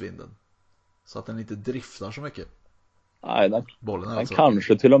emot vinden. Så att den inte driftar så mycket. Nej, den alltså.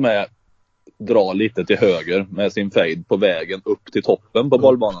 Kanske till och med drar lite till höger med sin fade på vägen upp till toppen på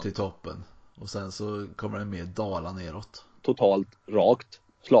bollbanan. Upp till toppen. Och sen så kommer den mer dala neråt. Totalt rakt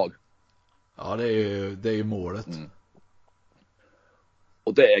slag. Ja, det är ju målet.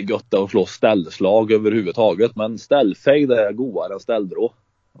 Och det är gött att slå ställslag överhuvudtaget. Men ställfade är godare än ställdrå.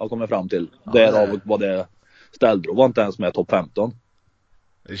 Jag kommer fram till. Därav var det ställdrå var inte ens med topp 15.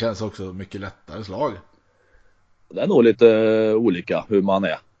 Det känns också mycket lättare slag. Det är nog lite olika hur man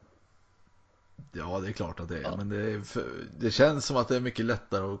är. Ja, det är klart att det är. Men det känns som att det är mycket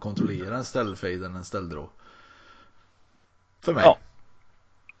lättare att kontrollera en ställfade än en ställdrå. För mig.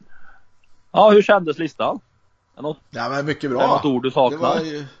 Ja, hur kändes listan? Ja, men mycket bra. Är det något ord du saknar?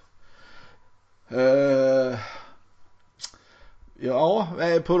 Ja,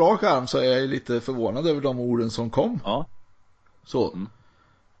 på rak arm så är jag lite förvånad över de orden som kom. Ja. Så.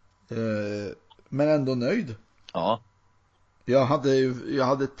 Men ändå nöjd. Ja.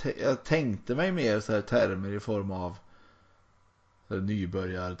 Jag tänkte mig mer så här termer i form av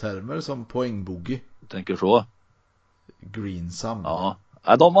nybörjartermer som poängbogey. Tänker så. Greensam. Ja.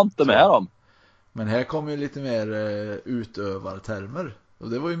 Nej, de var inte med dem. Men här kom ju lite mer utövartermer. Och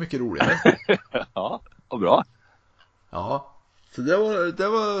det var ju mycket roligare. Ja, vad bra. Ja, så det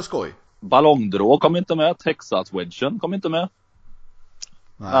var skoj. Ballongdrå kom inte med. Texas-wedgen kom inte med.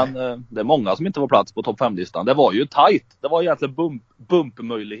 Nej. Men det är många som inte var plats på topp 5-listan. Det var ju tight. Det var egentligen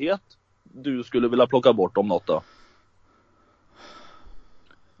bumpmöjlighet du skulle vilja plocka bort om något då.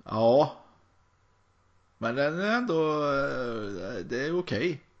 Ja. Men den är ändå det är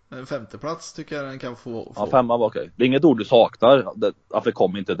okej. En femte plats tycker jag den kan få. Ja, 5 var okej. Det är inget ord du saknar. Varför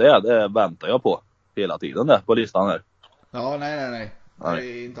kom inte det? Det väntar jag på hela tiden där på listan här. Ja, nej. Det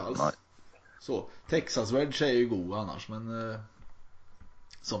är inte alls. Nej. Så, Texas Wedge är ju god annars, men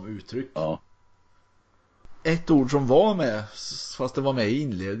som uttryck. Ja. Ett ord som var med, fast det var med i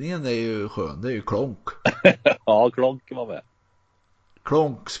inledningen, det är ju skön. Det är ju klonk. Ja, klonk var med.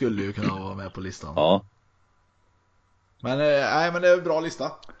 Klonk skulle ju kunna vara med på listan. Ja. Men men det är en bra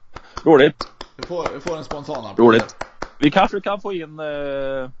lista. Roligt. Vi får en spontan. Roligt. Vi kanske kan få in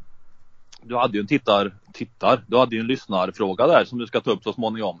du hade ju en du hade ju en lyssnarfråga där som du ska ta upp så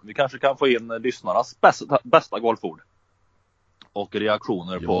småningom. Vi kanske kan få in lyssnarnas bästa golford och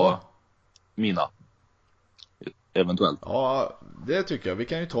reaktioner på mina eventuellt. Ja, det tycker jag. Vi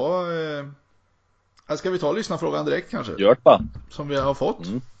kan ju ta ska vi ta lyssnarfrågan direkt kanske? Gör det bara. Som vi har fått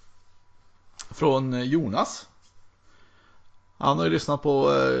från Jonas. Han har ju lyssnat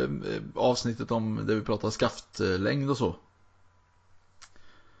på avsnittet om där vi pratar skaftlängd och så.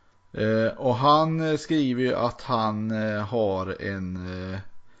 Och han skriver ju att han har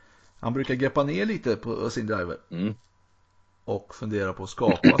han brukar greppa ner lite på sin driver. Och fundera på att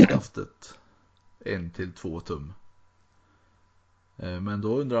skapa skaftet 1-2 tum. Men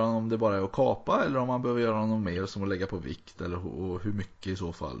då undrar han om det bara är att kapa eller om man behöver göra något mer som att lägga på vikt eller hur mycket i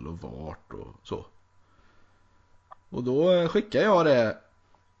så fall och vart och så. Och då skickar jag det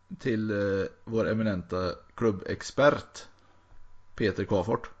till vår eminenta klubbexpert Peter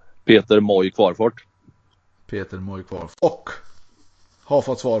Kvarfort. Peter Moj Kvarfort. Och har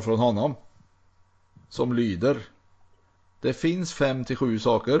fått svar från honom som lyder: det finns 5-7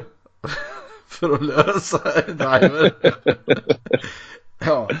 saker för att lösa en driver.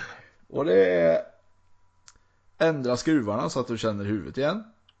 Ja, och det är ändra skruvarna så att du känner huvudet igen.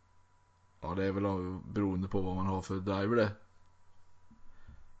 Ja, det är väl beroende på vad man har för driver det.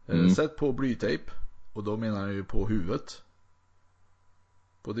 Sätt på blytejp. Och då menar jag ju på huvudet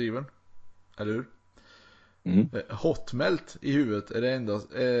på drivern. Eller hur? Hotmelt i huvudet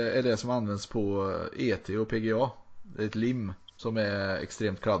är det som används på ET och PGA. Det är ett lim som är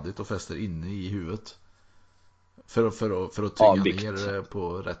extremt kladdigt och fäster inne i huvudet För att tynga vikt. ner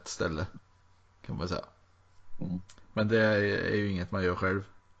på rätt ställe, kan man säga. Mm. Men det är ju inget man gör själv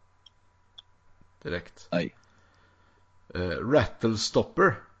direkt. Nej. Rattle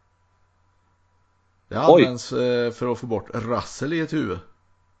stopper. Det används för att få bort rassel i ett huvud.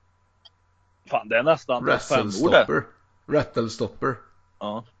 Fan, det är nästan Rattle 5 ord. stopper. Rattle stopper.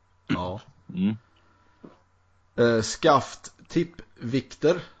 Ja. Ja. Mm. Skaft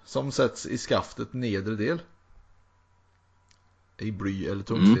tippvikter som sätts i skaftet nedre del. I bly eller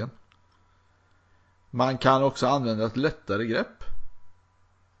tungsten. Man kan också använda ett lättare grepp.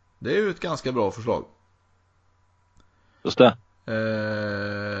 Det är ju ett ganska bra förslag. Just det.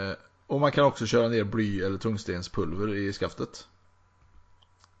 Och man kan också köra ner bly eller tungstenspulver i skaftet.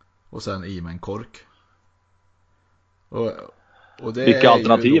 Och sen i med en kork. Och det Vilka är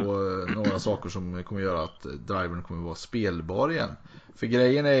alternativ? ju då några saker som kommer göra att drivern kommer vara spelbar igen. För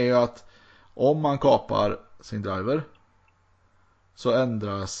grejen är ju att om man kapar sin driver så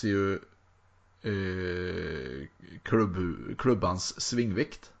ändras ju klubbans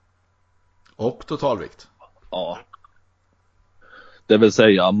svingvikt och totalvikt. Ja. Det vill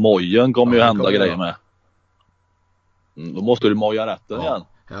säga, mojen kommer ju hända grejer med. Då måste du moja rätten igen.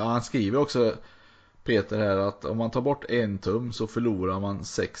 Ja, han skriver också, Peter, här att om man tar bort 1 tum så förlorar man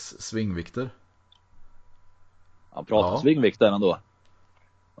 6 svingvikter. Han pratar svingvikt där ändå.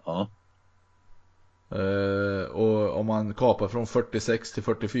 Ja. Och om man kapar från 46 till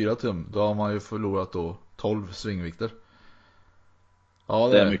 44 tum, då har man ju förlorat då 12 svingvikter. Ja,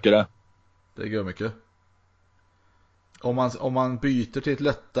 Det är mycket det. Det gör mycket. Om man byter till ett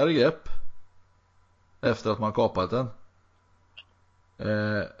lättare grepp efter att man kapat den,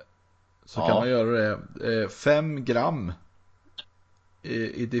 så kan man göra det 5 gram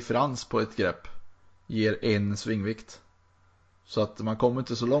i differens på ett grepp ger 1 svingvikt. Så att man kommer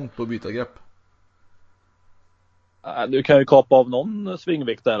inte så långt på att byta grepp. Du kan ju kapa av någon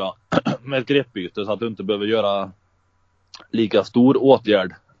svingvikt där då, med ett greppbyte, så att du inte behöver göra lika stor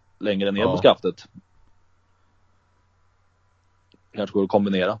åtgärd längre ner på skaftet. Kanske går att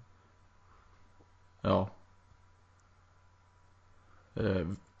kombinera. Ja.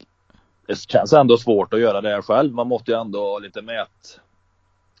 Det känns ändå svårt att göra det själv. Man måste ju ändå ha lite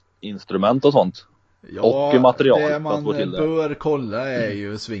mätinstrument och sånt. Ja, och material. Det man för att få till det. bör kolla är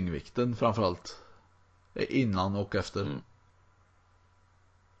ju svingvikten framförallt. Innan och efter.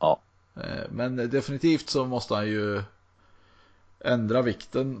 Ja. Men definitivt så måste han ju ändra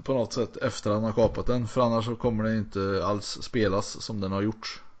vikten på något sätt efter att han har kapat den. För annars så kommer den inte alls spelas som den har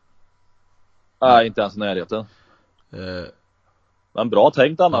gjort. Nej, inte ens i närheten. Men bra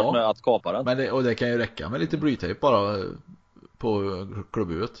tänkt annars med att kapa den. Men det kan ju räcka med lite blytejp bara på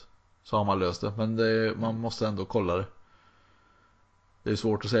klubbhuvudet. Så har man löst det. Men man måste ändå kolla det. Det är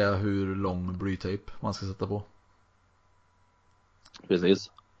svårt att säga hur lång blytejp man ska sätta på.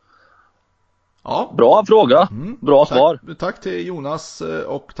 Precis. Ja. Bra fråga. Bra svar. Tack till Jonas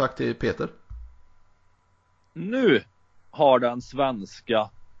och tack till Peter. Nu har den svenska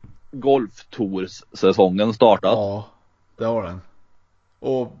golftours-säsongen startat. Ja, det har den.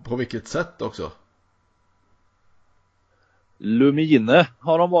 Och på vilket sätt också? Lumine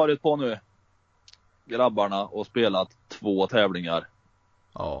har de varit på nu, grabbarna, och spelat 2 tävlingar.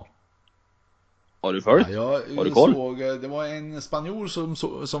 Ja. Har du följt? Ja, har du koll? Såg, det var en spanjor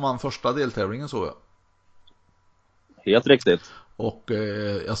som vann första deltävlingen, såg jag. Helt riktigt. Och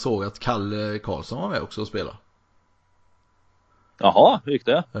jag såg att Kalle Karlsson var med också och spela. Jaha, hur gick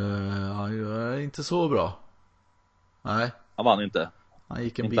det? Han gör inte så bra. Nej. Han vann inte. Han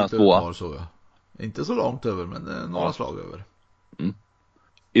gick en inte bit över, såg jag. Inte så långt över, men några slag över.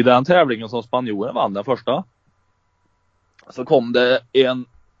 I den tävlingen som spanjoren vann, den första, så kom det en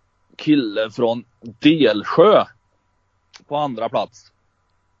kille från Delsjö på andra plats.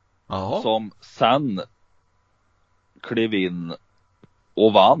 Jaha. Som sen klev in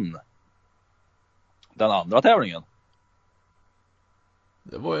och vann den andra tävlingen.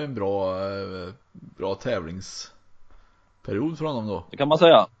 Det var ju en bra tävlingsperiod för honom då. Det kan man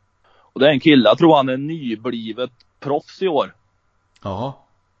säga. Och det är en kille, jag tror han är nyblivet proffs i år. Jaha.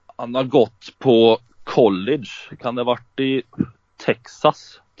 Han har gått på college. Kan det ha varit i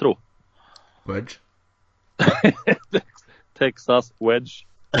Texas, tror jag. Wedge. Texas Wedge.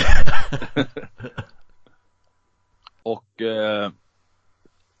 Och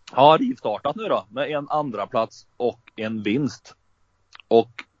har rivstartat nu då med en andra plats och en vinst.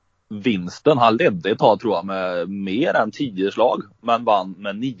 Och vinsten, han ledde ett tag, tror jag, med mer än 10 slag, men vann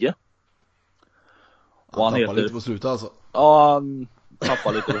med 9. Och Han tappade lite på slutet alltså. Ja, han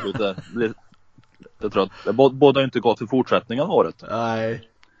tappade lite på slutet. Lite trött. Det båda inte gått för fortsättningen av året. Nej.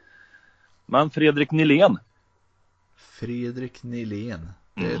 Men Fredrik Nylén, Fredrik Nylén.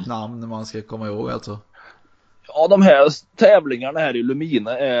 Det är ett namn man ska komma ihåg alltså. Ja, de här tävlingarna här i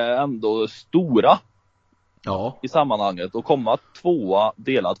Lumine är ändå stora Ja, i sammanhanget. Och komma tvåa,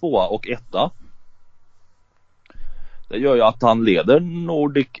 dela tvåa och etta. Det gör ju att han leder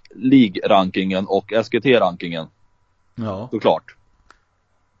Nordic League-rankingen och SGT-rankingen. ja. Såklart.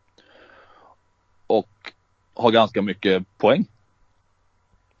 Och har ganska mycket poäng.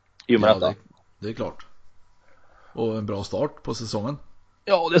 I och med detta. Det är klart. Och en bra start på säsongen.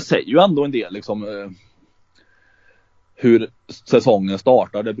 Ja, det säger ju ändå en del liksom hur säsongen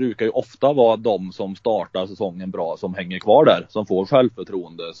startar. Det brukar ju ofta vara de som startar säsongen bra som hänger kvar där. Som får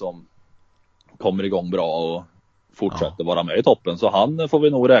självförtroende, som kommer igång bra och fortsätter vara med i toppen. Så han får vi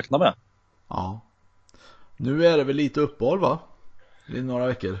nog räkna med. Ja. Nu är det väl lite uppehåll va? I några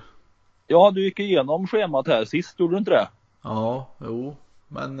veckor. Ja, du gick igenom schemat här sist, gjorde du inte det? Ja, jo.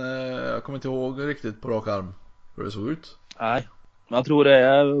 Men jag kommer inte ihåg riktigt på rak arm hur det såg ut. Nej, men jag tror det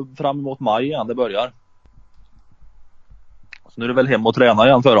är fram emot maj igen det börjar. Så nu är det väl hem och träna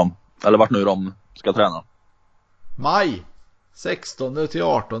igen för dem. Eller vart nu de ska träna. Maj 16 till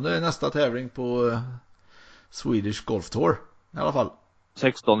 18 är nästa tävling på Swedish Golf Tour. I alla fall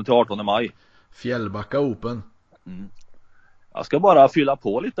 16 till 18 maj. Fjällbacka Open. Jag ska bara fylla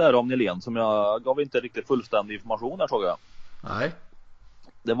på lite där om Nylén, som jag gav inte riktigt fullständig information där, såg jag. Nej,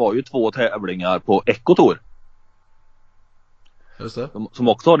 Det var ju 2 tävlingar på Ecotour just det. som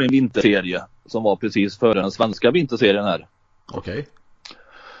också har en vinterserie som var precis före den svenska vinterserien här. Okej.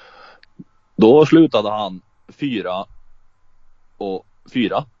 Då slutade han 4 och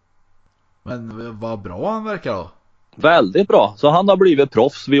 4. Men vad bra han verkar då. Väldigt bra. Så han har blivit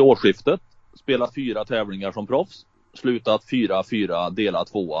proffs vid årsskiftet. Spelat 4 tävlingar som proffs. Slutat 4-4, delat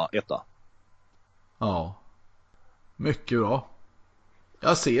 2, 1. Ja. Mycket bra.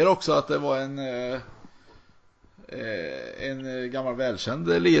 Jag ser också att det var en gammal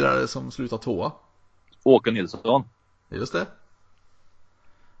välkänd lirare som slutade 2. Åke Nilsson. Just det.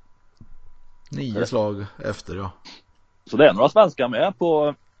 9 slag efter, ja. Så det är några svenskar med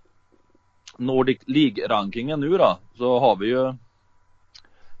på Nordic League-rankingen nu då. Så har vi ju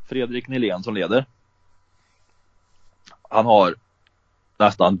Fredrik Nylén som leder. Han har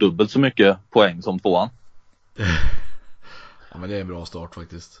nästan dubbelt så mycket poäng som 2:an. Ja, men det är en bra start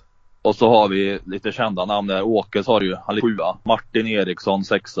faktiskt. Och så har vi lite kända namn där. Åkes har ju, han är 7. Martin Eriksson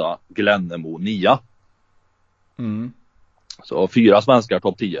 6. Glennemo 9. Så 4 svenskar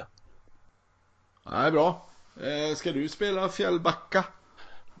topp 10. Nej, bra. Ska du spela Fjällbacka?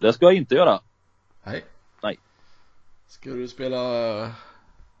 Det ska jag inte göra. Nej. Ska du spela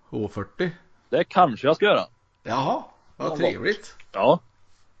H40? Det kanske jag ska göra. Jaha, vad trevligt. Ja.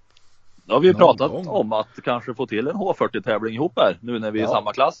 Då har vi ju Någon pratat gång. om att kanske få till en H40-tävling ihop här. Nu när vi är i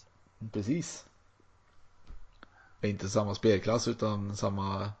samma klass. Precis. Det är inte samma spelklass utan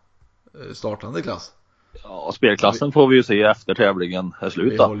samma startande klass. Ja, spelklassen får vi ju se efter tävlingen är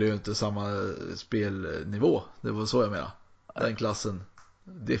slut Vi då. håller ju inte samma spelnivå. Det var så jag menar. Den klassen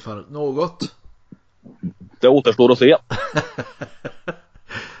diffar något. Det återstår att se.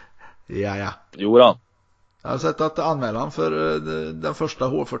 Ja. Jo då. Jag har sett att anmälan för den första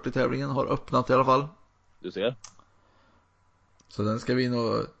H40-tävlingen har öppnat i alla fall. Du ser. Så den ska vi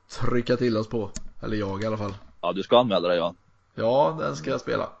nog trycka till oss på. Eller jag i alla fall. Ja, du ska anmäla dig, ja. Ja, den ska jag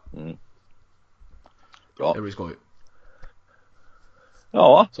spela. Bra. Det blir skoj.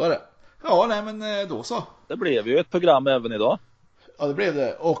 Ja, Så är det. Ja, nej men då så. det blev ju ett program även idag. Ja, det blev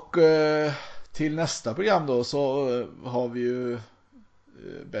det. Och till nästa program då så har vi ju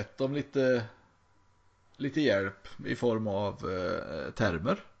bett om lite hjälp i form av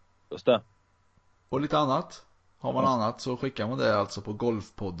termer Just det. och lite annat. Har man annat så skickar man det alltså på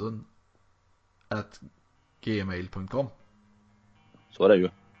golfpodden@gmail.com. Så är det ju.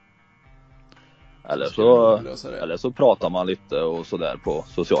 Eller så pratar man lite och sådär på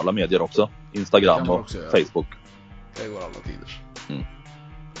sociala medier också. Instagram och också göra. Facebook. Det går alla tiders.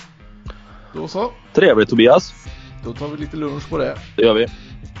 Då så. Trevligt, Tobias. Då tar vi lite lunch på det. Det gör vi.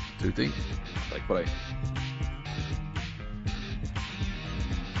 Tuting. Tack på dig.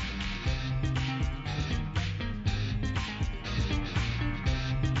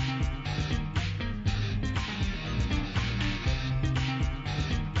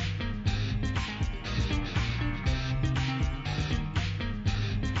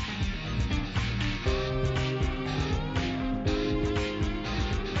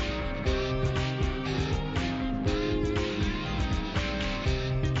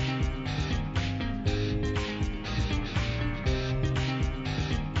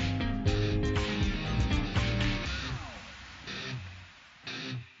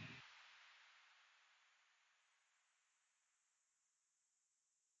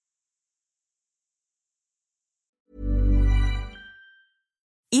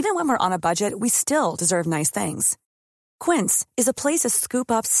 Even when we're on a budget, we still deserve nice things. Quince is a place to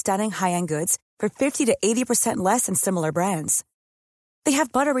scoop up stunning high-end goods for 50 to 80% less than similar brands. They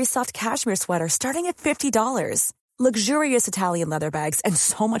have buttery soft cashmere sweaters starting at $50, luxurious Italian leather bags, and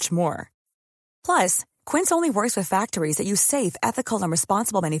so much more. Plus, Quince only works with factories that use safe, ethical, and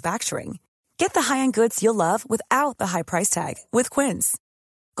responsible manufacturing. Get the high-end goods you'll love without the high price tag with Quince.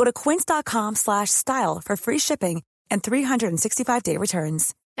 Go to quince.com/style for free shipping and 365-day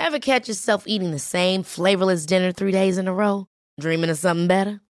returns. Ever catch yourself eating the same flavorless dinner 3 days in a row? Dreaming of something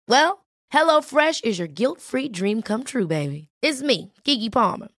better? Well, HelloFresh is your guilt-free dream come true, baby. It's me, Keke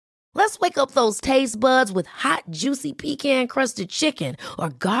Palmer. Let's wake up those taste buds with hot, juicy pecan-crusted chicken or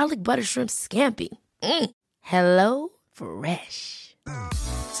garlic butter shrimp scampi. Hello Fresh.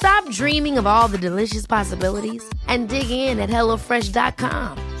 Stop dreaming of all the delicious possibilities and dig in at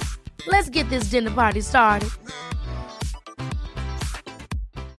HelloFresh.com. Let's get this dinner party started.